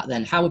up with that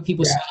then? How would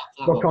people sign up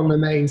for that? Look on the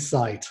main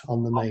site.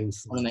 On the main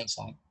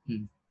site.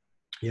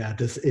 Yeah,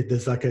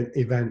 there's like an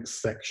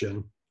events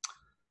section,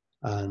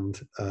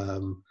 and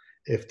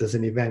if there's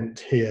an event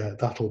here,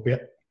 that'll be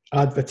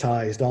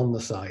advertised on the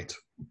site.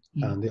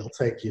 And it'll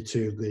take you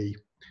to the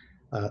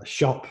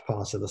shop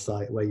part of the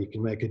site where you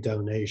can make a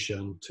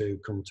donation to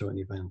come to an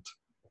event.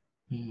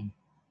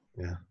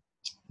 Yeah.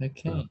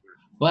 Okay.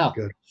 Well,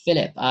 good.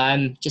 Philip,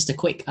 just a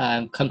quick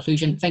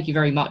conclusion. Thank you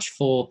very much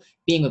for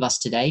being with us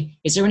today.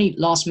 Is there any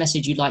last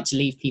message you'd like to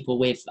leave people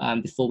with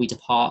before we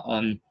depart,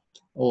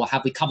 or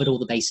have we covered all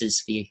the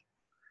bases for you?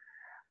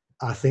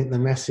 I think the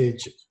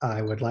message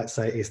I would like to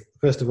say is,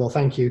 first of all,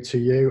 thank you to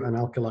you and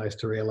Alkalize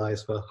to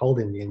Realize for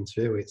holding the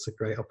interview. It's a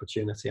great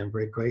opportunity. I'm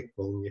very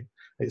grateful.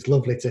 It's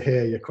lovely to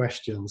hear your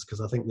questions because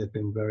I think they've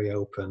been very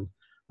open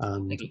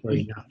and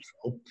very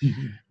natural.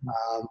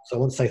 So I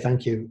want to say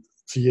thank you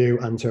to you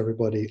and to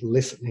everybody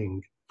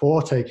listening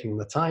for taking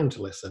the time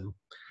to listen.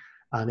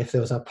 And if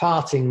there was a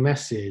parting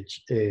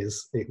message,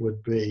 it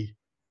would be,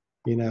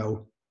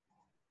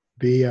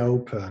 be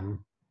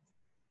open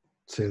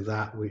to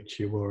that which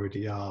you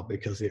already are,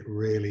 because it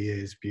really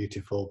is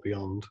beautiful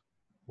beyond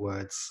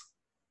words.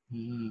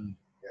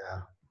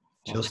 Yeah,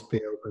 just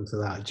be open to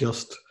that.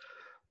 Just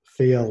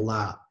feel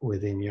that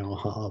within your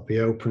heart. Be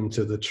open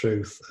to the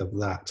truth of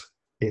that.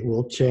 It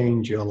will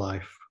change your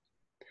life.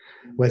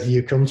 Whether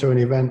you come to an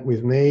event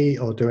with me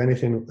or do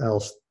anything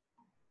else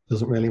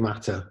doesn't really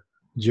matter.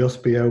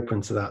 Just be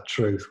open to that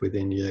truth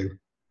within you.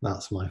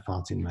 That's my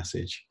parting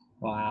message.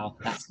 Wow,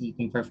 that's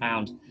even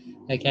profound.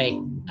 Okay,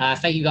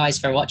 thank you guys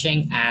for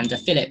watching. And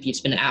Philip, it's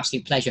been an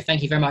absolute pleasure.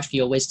 Thank you very much for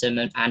your wisdom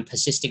and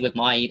persisting with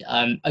my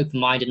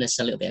open-mindedness,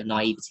 a little bit of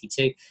naivety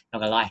too,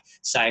 not gonna lie.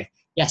 So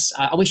yes,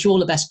 I wish you all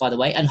the best, by the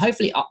way. And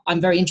hopefully, I'm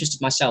very interested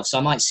myself, so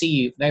I might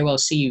very well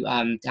see you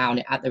down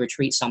at the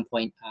retreat some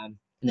point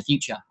in the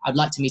future. I'd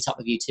like to meet up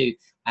with you too,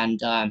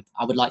 and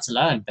I would like to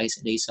learn,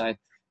 basically. So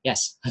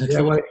yes.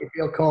 Well, if you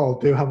feel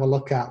called, do have a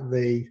look at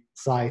the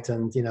site,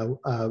 and you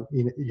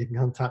can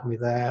contact me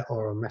there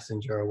or a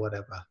messenger or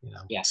whatever.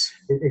 Yes.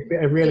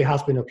 It really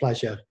has been a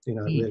pleasure. It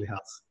really has.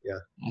 Yeah.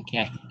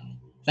 Okay.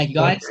 Thank you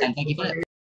guys, and thank you, Philip.